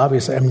examples,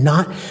 obviously. I'm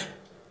not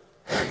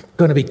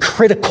going to be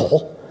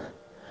critical.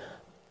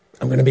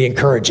 I'm going to be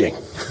encouraging.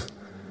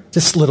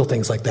 Just little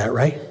things like that,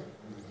 right?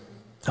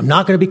 I'm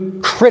not going to be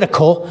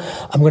critical.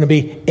 I'm going to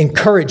be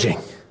encouraging.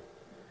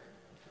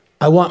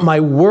 I want my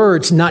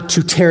words not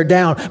to tear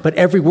down, but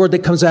every word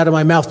that comes out of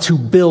my mouth to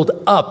build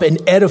up and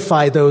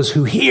edify those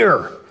who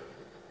hear.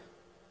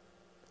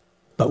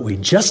 But we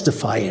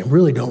justify it and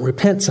really don't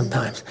repent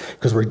sometimes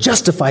because we're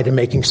justified in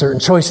making certain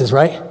choices,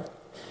 right?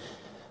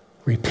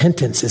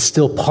 Repentance is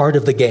still part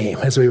of the game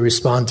as we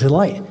respond to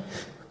light.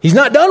 He's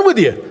not done with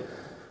you.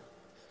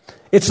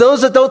 It's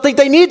those that don't think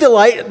they need the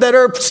light that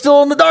are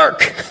still in the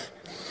dark.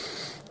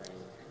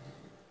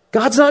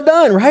 God's not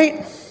done,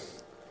 right?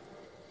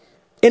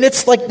 And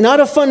it's like not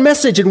a fun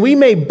message, and we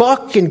may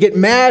buck and get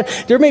mad.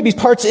 There may be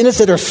parts in us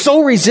that are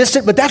so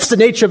resistant, but that's the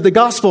nature of the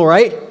gospel,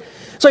 right?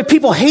 It's like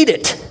people hate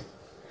it.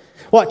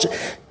 Watch.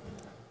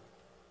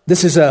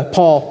 This is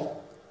Paul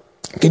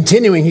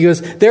continuing. He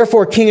goes,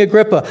 therefore, King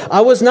Agrippa,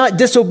 I was not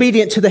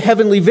disobedient to the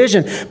heavenly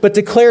vision, but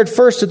declared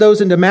first to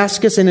those in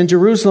Damascus and in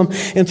Jerusalem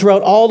and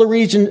throughout all the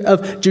region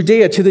of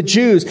Judea, to the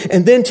Jews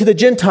and then to the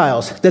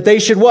Gentiles, that they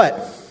should what?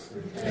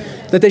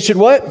 Repent. That they should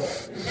what?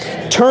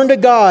 Repent. Turn to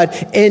God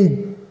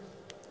and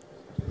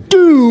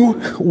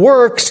do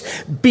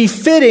works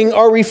befitting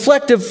or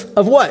reflective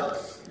of what?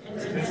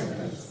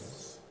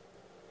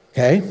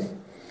 Okay.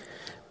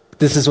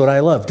 This is what I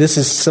love. This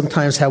is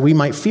sometimes how we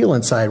might feel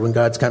inside when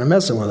God's kind of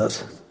messing with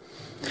us.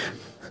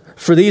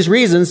 For these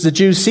reasons, the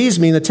Jews seized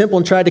me in the temple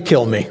and tried to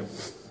kill me.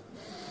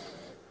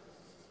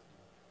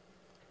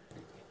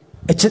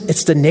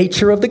 It's the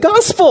nature of the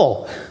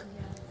gospel.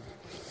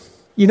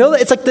 You know,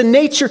 it's like the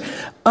nature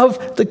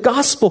of the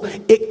gospel.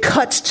 It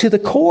cuts to the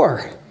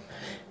core.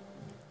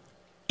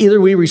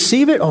 Either we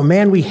receive it, or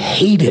man, we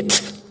hate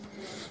it.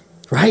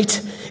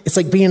 Right? It's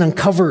like being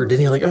uncovered,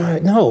 and you're like,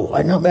 no,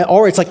 I know.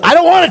 Or it's like, I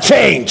don't want to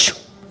change.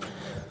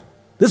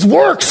 This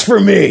works for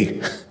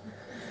me.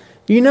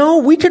 You know,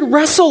 we could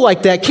wrestle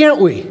like that, can't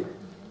we?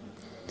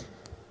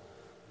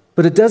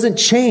 But it doesn't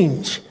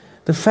change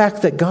the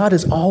fact that God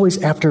is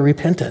always after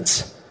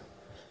repentance.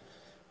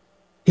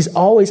 He's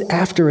always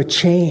after a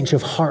change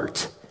of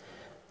heart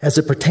as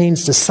it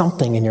pertains to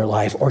something in your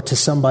life or to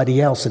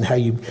somebody else and how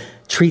you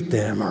treat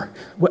them or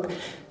what.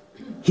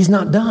 He's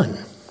not done.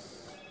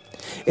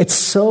 It's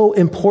so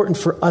important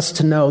for us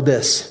to know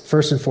this,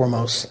 first and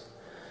foremost.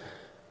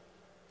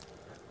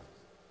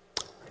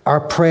 Our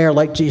prayer,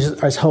 like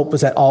Jesus' hope,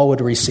 was that all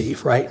would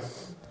receive, right?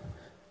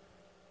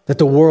 That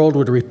the world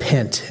would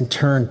repent and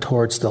turn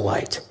towards the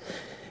light.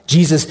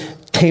 Jesus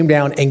came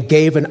down and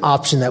gave an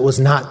option that was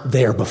not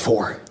there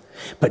before.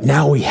 But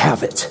now we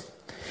have it.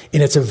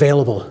 And it's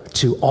available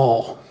to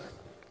all.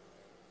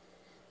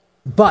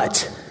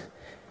 But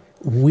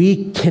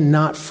we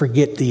cannot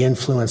forget the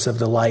influence of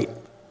the light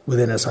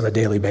within us on a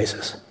daily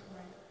basis.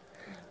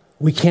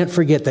 We can't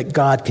forget that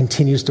God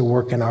continues to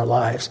work in our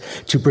lives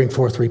to bring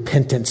forth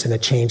repentance and a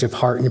change of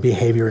heart and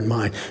behavior and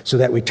mind so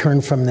that we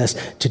turn from this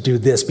to do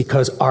this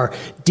because our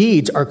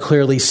deeds are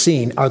clearly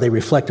seen. Are they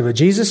reflective of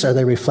Jesus? Are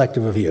they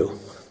reflective of you?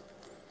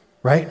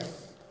 Right?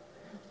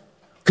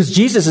 Because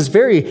Jesus is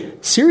very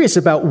serious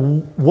about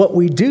what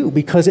we do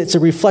because it's a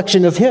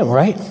reflection of him,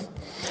 right?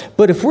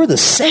 But if we're the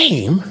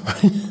same,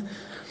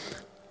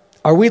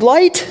 are we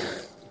light?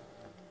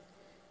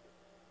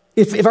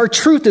 If our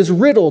truth is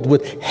riddled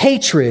with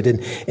hatred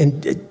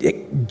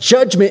and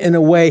judgment in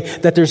a way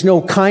that there's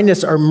no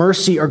kindness or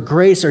mercy or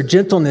grace or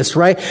gentleness,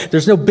 right?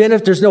 There's no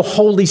benefit, there's no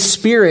Holy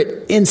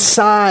Spirit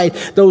inside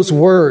those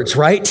words,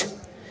 right?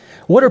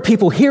 What are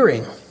people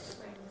hearing?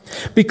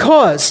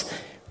 Because,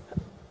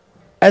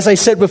 as I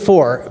said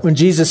before, when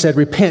Jesus said,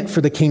 repent for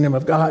the kingdom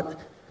of God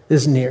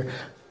is near,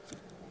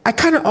 I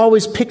kind of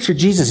always picture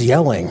Jesus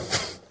yelling.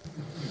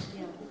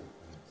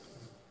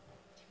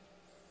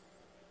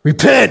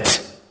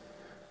 Repent!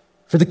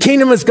 For the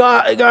kingdom of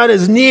God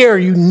is near,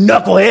 you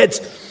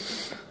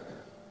knuckleheads.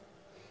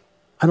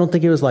 I don't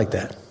think it was like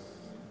that.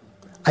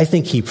 I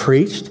think he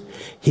preached,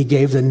 he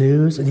gave the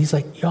news, and he's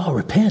like, y'all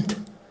repent.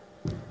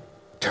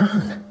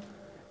 Turn.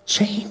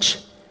 Change.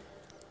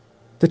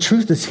 The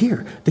truth is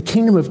here. The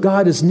kingdom of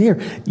God is near.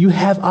 You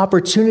have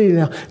opportunity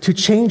now to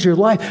change your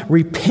life.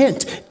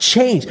 Repent,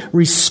 change,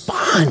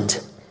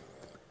 respond.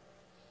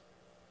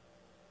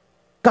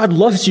 God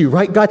loves you,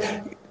 right? God,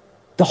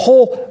 the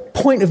whole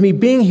point of me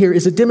being here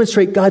is to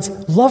demonstrate God's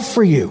love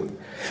for you.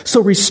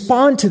 So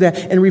respond to that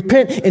and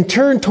repent and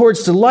turn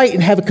towards the light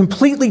and have a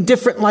completely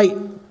different light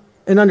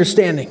and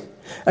understanding.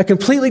 A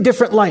completely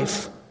different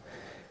life.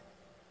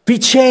 Be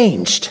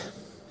changed.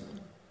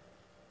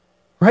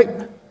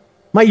 Right?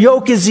 My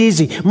yoke is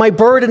easy. My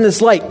burden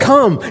is light.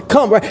 Come.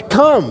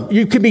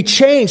 You can be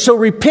changed. So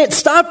repent.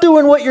 Stop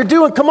doing what you're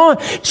doing. Come on.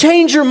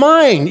 Change your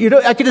mind. You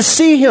know, I could just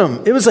see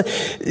him. It was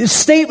a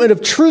statement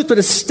of truth, but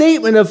a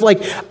statement of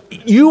like,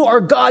 you are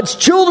God's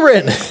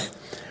children.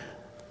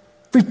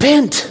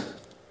 Repent.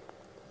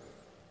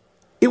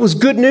 It was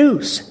good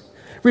news.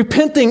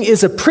 Repenting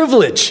is a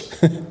privilege,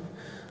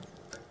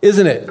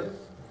 isn't it?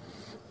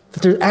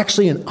 That there's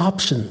actually an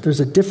option. There's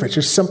a difference.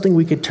 There's something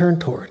we could turn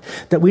toward.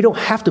 That we don't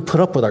have to put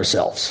up with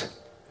ourselves.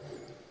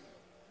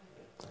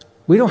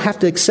 We don't have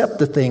to accept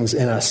the things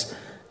in us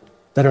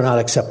that are not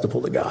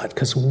acceptable to God,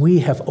 because we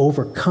have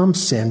overcome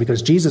sin,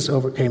 because Jesus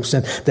overcame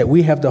sin, that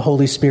we have the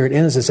Holy Spirit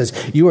in us that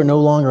says, you are no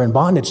longer in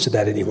bondage to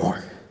that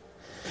anymore.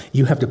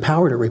 You have the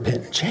power to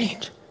repent and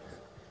change.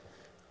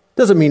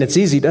 Doesn't mean it's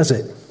easy, does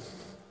it?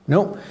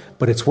 No,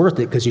 but it's worth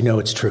it because you know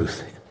it's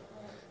truth.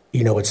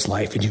 You know it's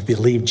life, and you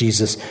believe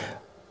Jesus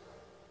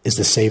is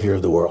the Savior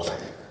of the world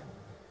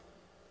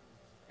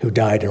who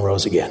died and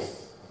rose again.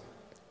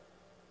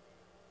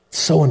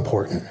 So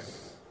important.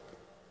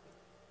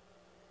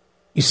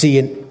 You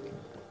see,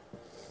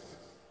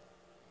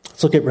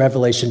 let's look at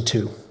Revelation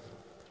 2.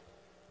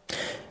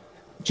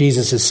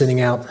 Jesus is sending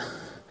out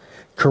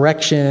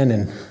correction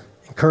and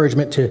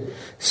encouragement to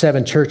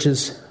 7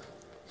 churches.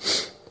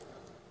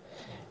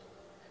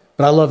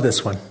 But I love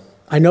this one.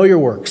 I know your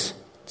works,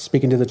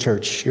 speaking to the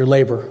church, your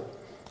labor,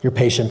 your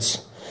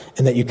patience,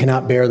 and that you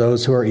cannot bear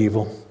those who are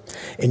evil.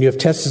 And you have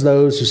tested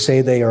those who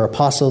say they are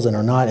apostles and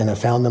are not, and have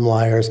found them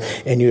liars.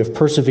 And you have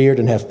persevered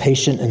and have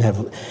patience and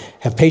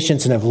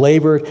have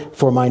labored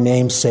for my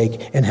name's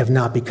sake and have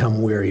not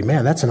become weary.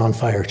 Man, that's an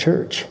on-fire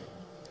church.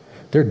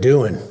 They're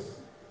doing.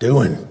 I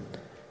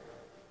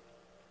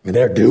mean,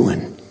 they're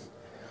doing.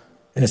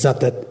 And it's not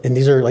that, and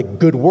these are like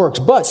good works.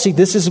 But see,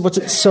 this is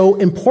what's so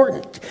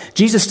important.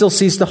 Jesus still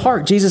sees the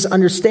heart. Jesus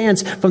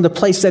understands from the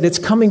place that it's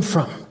coming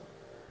from.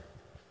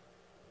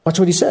 Watch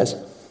what he says.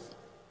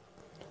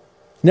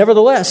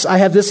 Nevertheless, I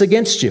have this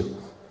against you.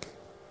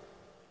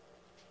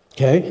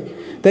 Okay?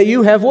 That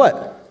you have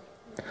what?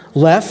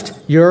 That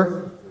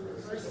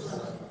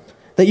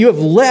you have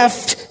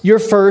left your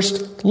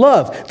first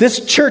love.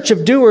 This church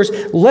of doers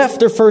left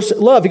their first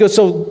love. He goes,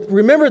 so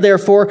remember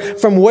therefore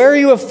from where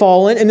you have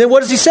fallen. And then what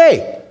does he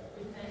say?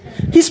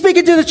 He's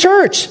speaking to the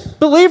church.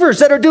 Believers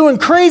that are doing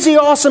crazy,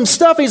 awesome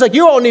stuff. He's like,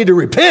 you all need to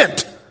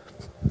repent.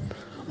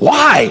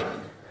 Why?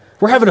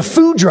 We're having a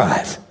food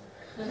drive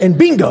and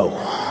bingo.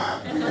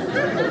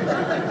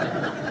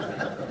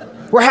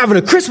 We're having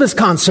a Christmas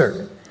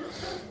concert.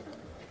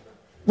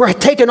 We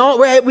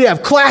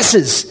have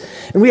classes,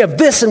 and we have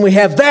this and we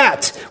have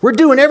that. We're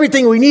doing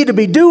everything we need to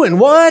be doing.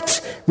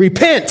 What?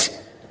 Repent.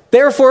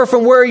 Therefore,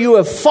 from where you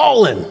have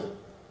fallen.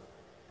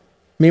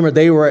 Remember,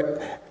 they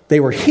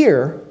were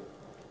here,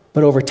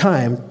 but over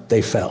time,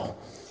 they fell.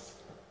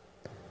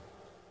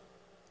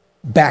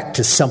 Back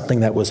to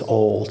something that was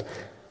old.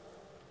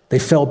 They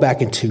fell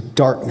back into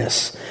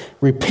darkness.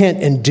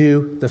 Repent and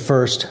do the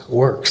first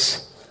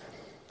works.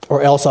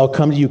 Or else I'll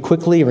come to you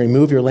quickly and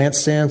remove your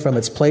lampstand from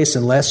its place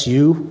unless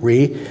you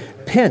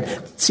repent.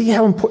 See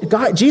how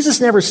important Jesus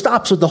never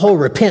stops with the whole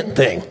repent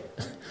thing.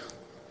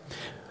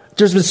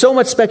 There's been so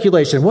much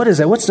speculation. What is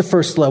that? What's the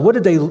first love? What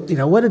did they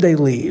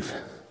leave?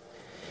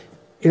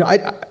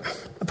 I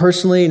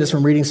personally, and just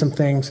from reading some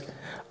things,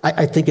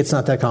 I think it's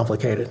not that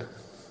complicated.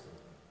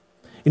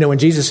 When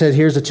Jesus said,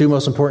 here's the 2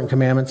 most important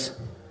commandments,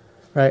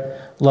 right?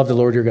 Love the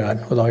Lord your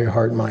God with all your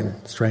heart, mind,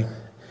 and strength.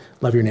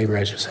 Love your neighbor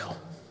as yourself.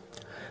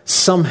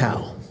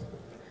 Somehow,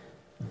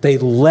 they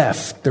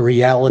left the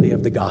reality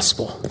of the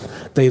gospel.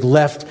 They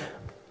left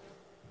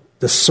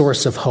the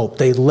source of hope.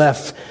 They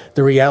left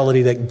the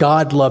reality that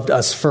God loved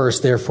us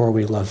first, therefore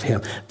we love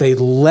him. They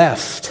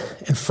left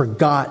and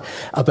forgot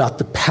about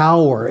the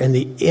power and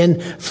the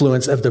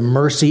influence of the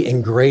mercy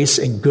and grace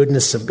and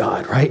goodness of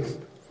God, right?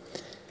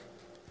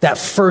 That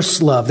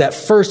first love, that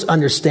first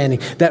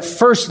understanding, that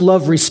first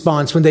love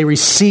response when they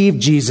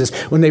received Jesus,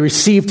 when they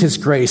received his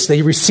grace,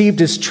 they received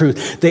his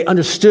truth, they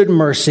understood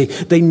mercy,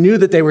 they knew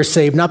that they were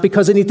saved, not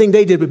because of anything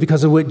they did, but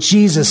because of what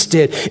Jesus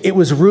did. It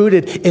was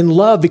rooted in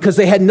love because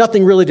they had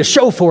nothing really to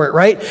show for it,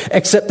 right?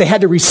 Except they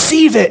had to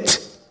receive it.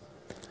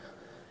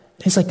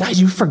 And it's like, guys,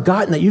 you've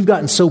forgotten that you've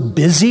gotten so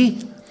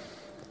busy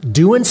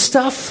doing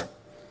stuff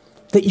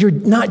that you're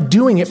not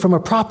doing it from a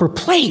proper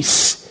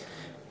place.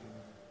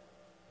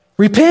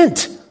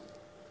 Repent.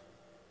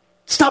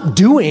 Stop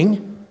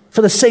doing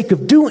for the sake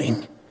of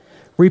doing.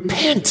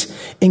 Repent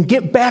and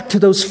get back to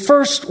those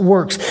first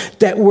works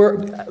that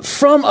were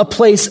from a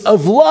place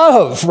of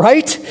love,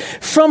 right?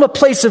 From a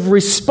place of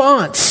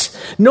response,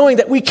 knowing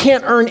that we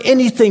can't earn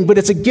anything, but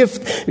it's a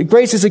gift.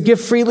 Grace is a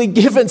gift freely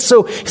given.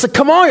 So he's like,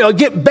 come on, y'all,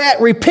 get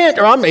back, repent,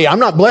 or I'm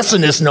not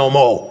blessing this no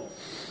more.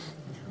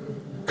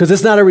 Because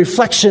it's not a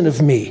reflection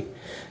of me.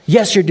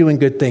 Yes, you're doing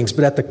good things,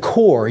 but at the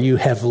core, you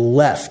have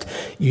left.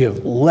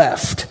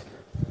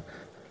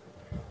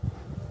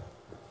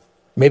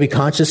 Maybe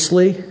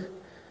consciously,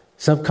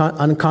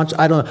 unconscious,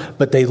 I don't know,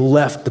 but they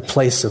left the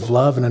place of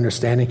love and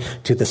understanding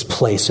to this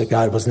place that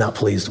God was not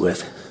pleased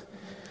with.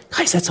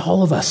 Guys, that's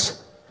all of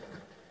us.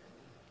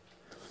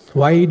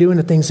 Why are you doing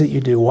the things that you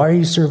do? Why are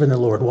you serving the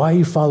Lord? Why are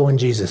you following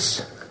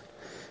Jesus?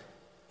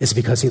 Is it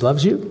because he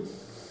loves you?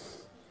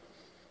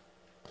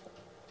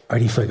 Or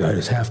do you feel like I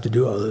just have to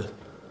do all this?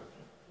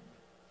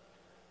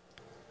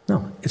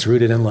 No, it's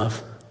rooted in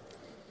love.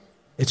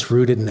 It's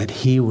rooted in that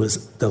he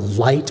was the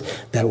light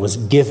that was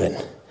given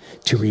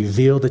to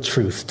reveal the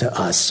truth to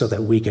us so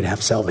that we could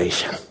have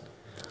salvation.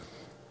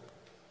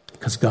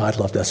 Because God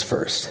loved us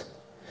first.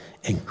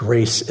 And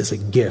grace is a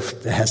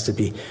gift that has to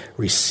be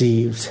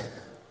received,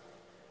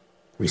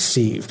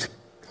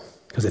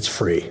 because it's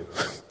free.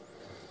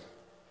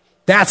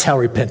 That's how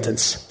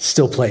repentance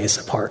still plays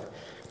a part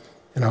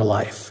in our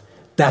life.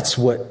 That's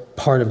what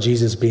part of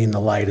Jesus being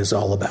the light is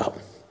all about.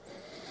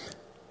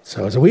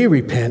 So as we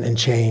repent and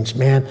change,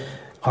 man,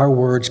 our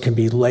words can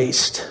be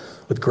laced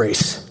with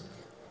grace,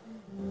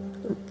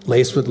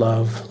 laced with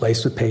love,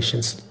 laced with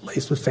patience,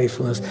 laced with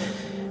faithfulness.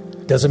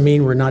 Doesn't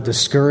mean we're not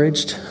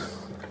discouraged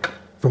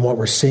from what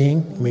we're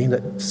seeing. I mean,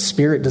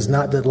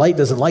 the light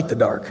doesn't like the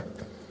dark.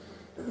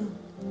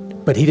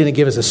 But he didn't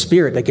give us a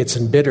spirit that gets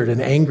embittered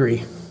and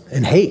angry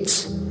and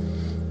hates.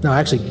 No,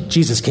 actually,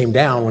 Jesus came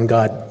down when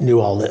God knew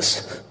all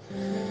this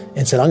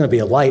and said, I'm going to be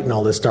a light in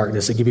all this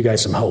darkness to give you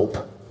guys some hope.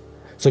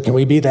 So can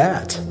we be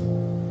that?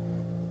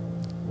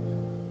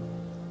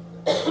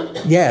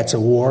 Yeah, it's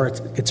a war.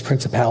 It's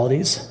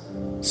principalities,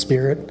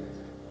 spirit.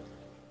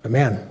 But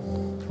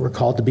man, we're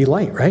called to be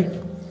light, right?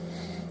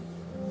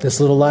 This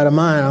little light of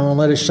mine, I'm going to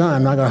let it shine.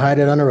 I'm not going to hide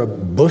it under a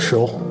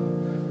bushel.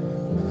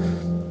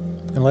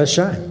 And let it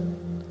shine.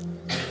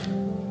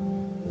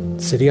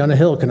 City on a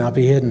hill cannot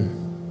be hidden.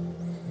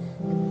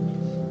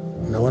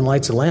 No one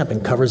lights a lamp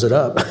and covers it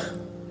up.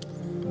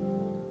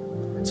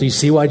 So you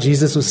see why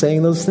Jesus was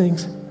saying those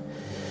things?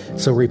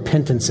 So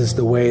repentance is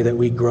the way that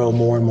we grow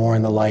more and more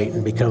in the light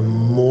and become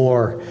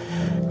more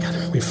kind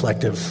of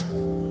reflective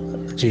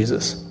of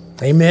Jesus.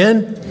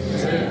 Amen?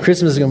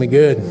 Christmas is going to be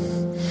good.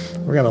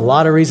 We're going to have a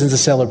lot of reasons to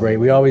celebrate.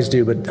 We always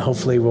do, but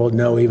hopefully we'll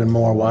know even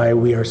more why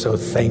we are so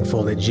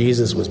thankful that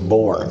Jesus was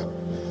born,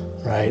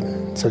 right?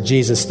 So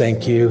Jesus,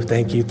 thank you,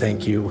 thank you,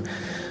 thank you.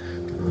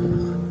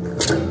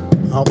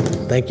 Oh,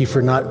 thank you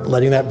for not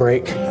letting that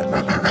break.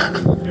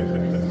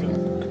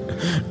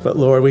 But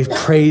Lord, we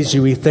praise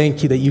you. We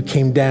thank you that you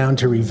came down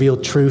to reveal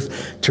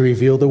truth, to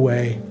reveal the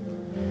way,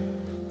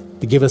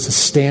 to give us a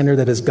standard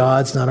that is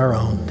God's, not our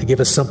own, to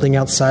give us something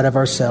outside of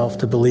ourselves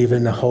to believe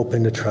in, to hope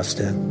in, to trust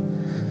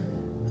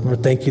in.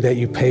 Lord, thank you that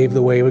you paved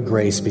the way with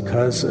grace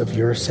because of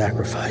your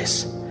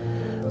sacrifice.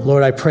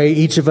 Lord, I pray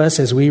each of us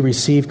as we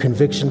receive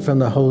conviction from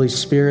the Holy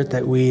Spirit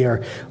that we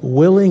are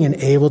willing and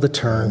able to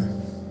turn.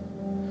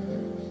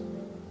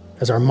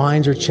 As our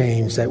minds are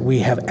changed, that we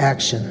have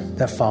action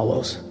that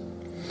follows.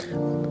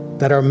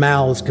 That our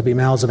mouths could be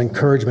mouths of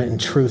encouragement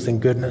and truth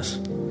and goodness.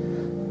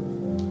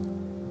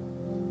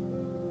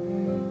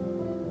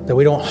 That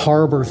we don't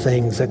harbor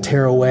things that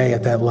tear away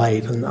at that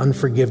light and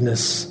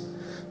unforgiveness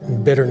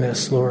and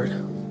bitterness, Lord.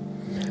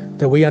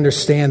 That we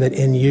understand that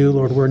in you,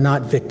 Lord, we're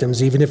not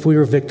victims. Even if we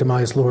were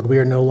victimized, Lord, we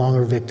are no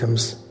longer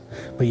victims,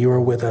 but you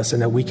are with us,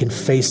 and that we can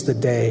face the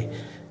day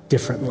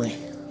differently.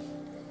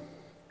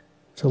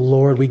 So,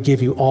 Lord, we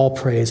give you all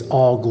praise,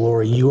 all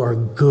glory. You are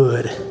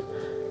good,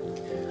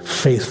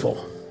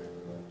 faithful.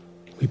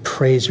 We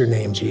praise your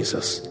name,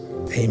 Jesus.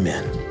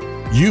 Amen.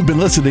 You've been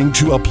listening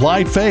to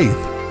Applied Faith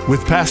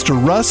with Pastor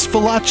Russ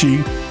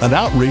Falacci, an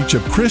outreach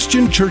of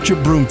Christian Church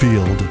of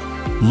Broomfield,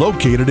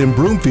 located in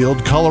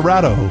Broomfield,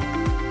 Colorado.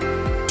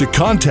 To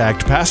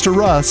contact Pastor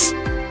Russ,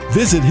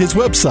 visit his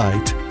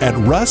website at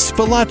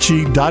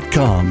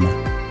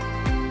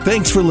russfalacci.com.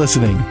 Thanks for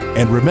listening,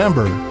 and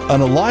remember,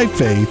 an alive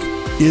faith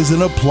is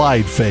an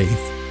applied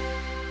faith.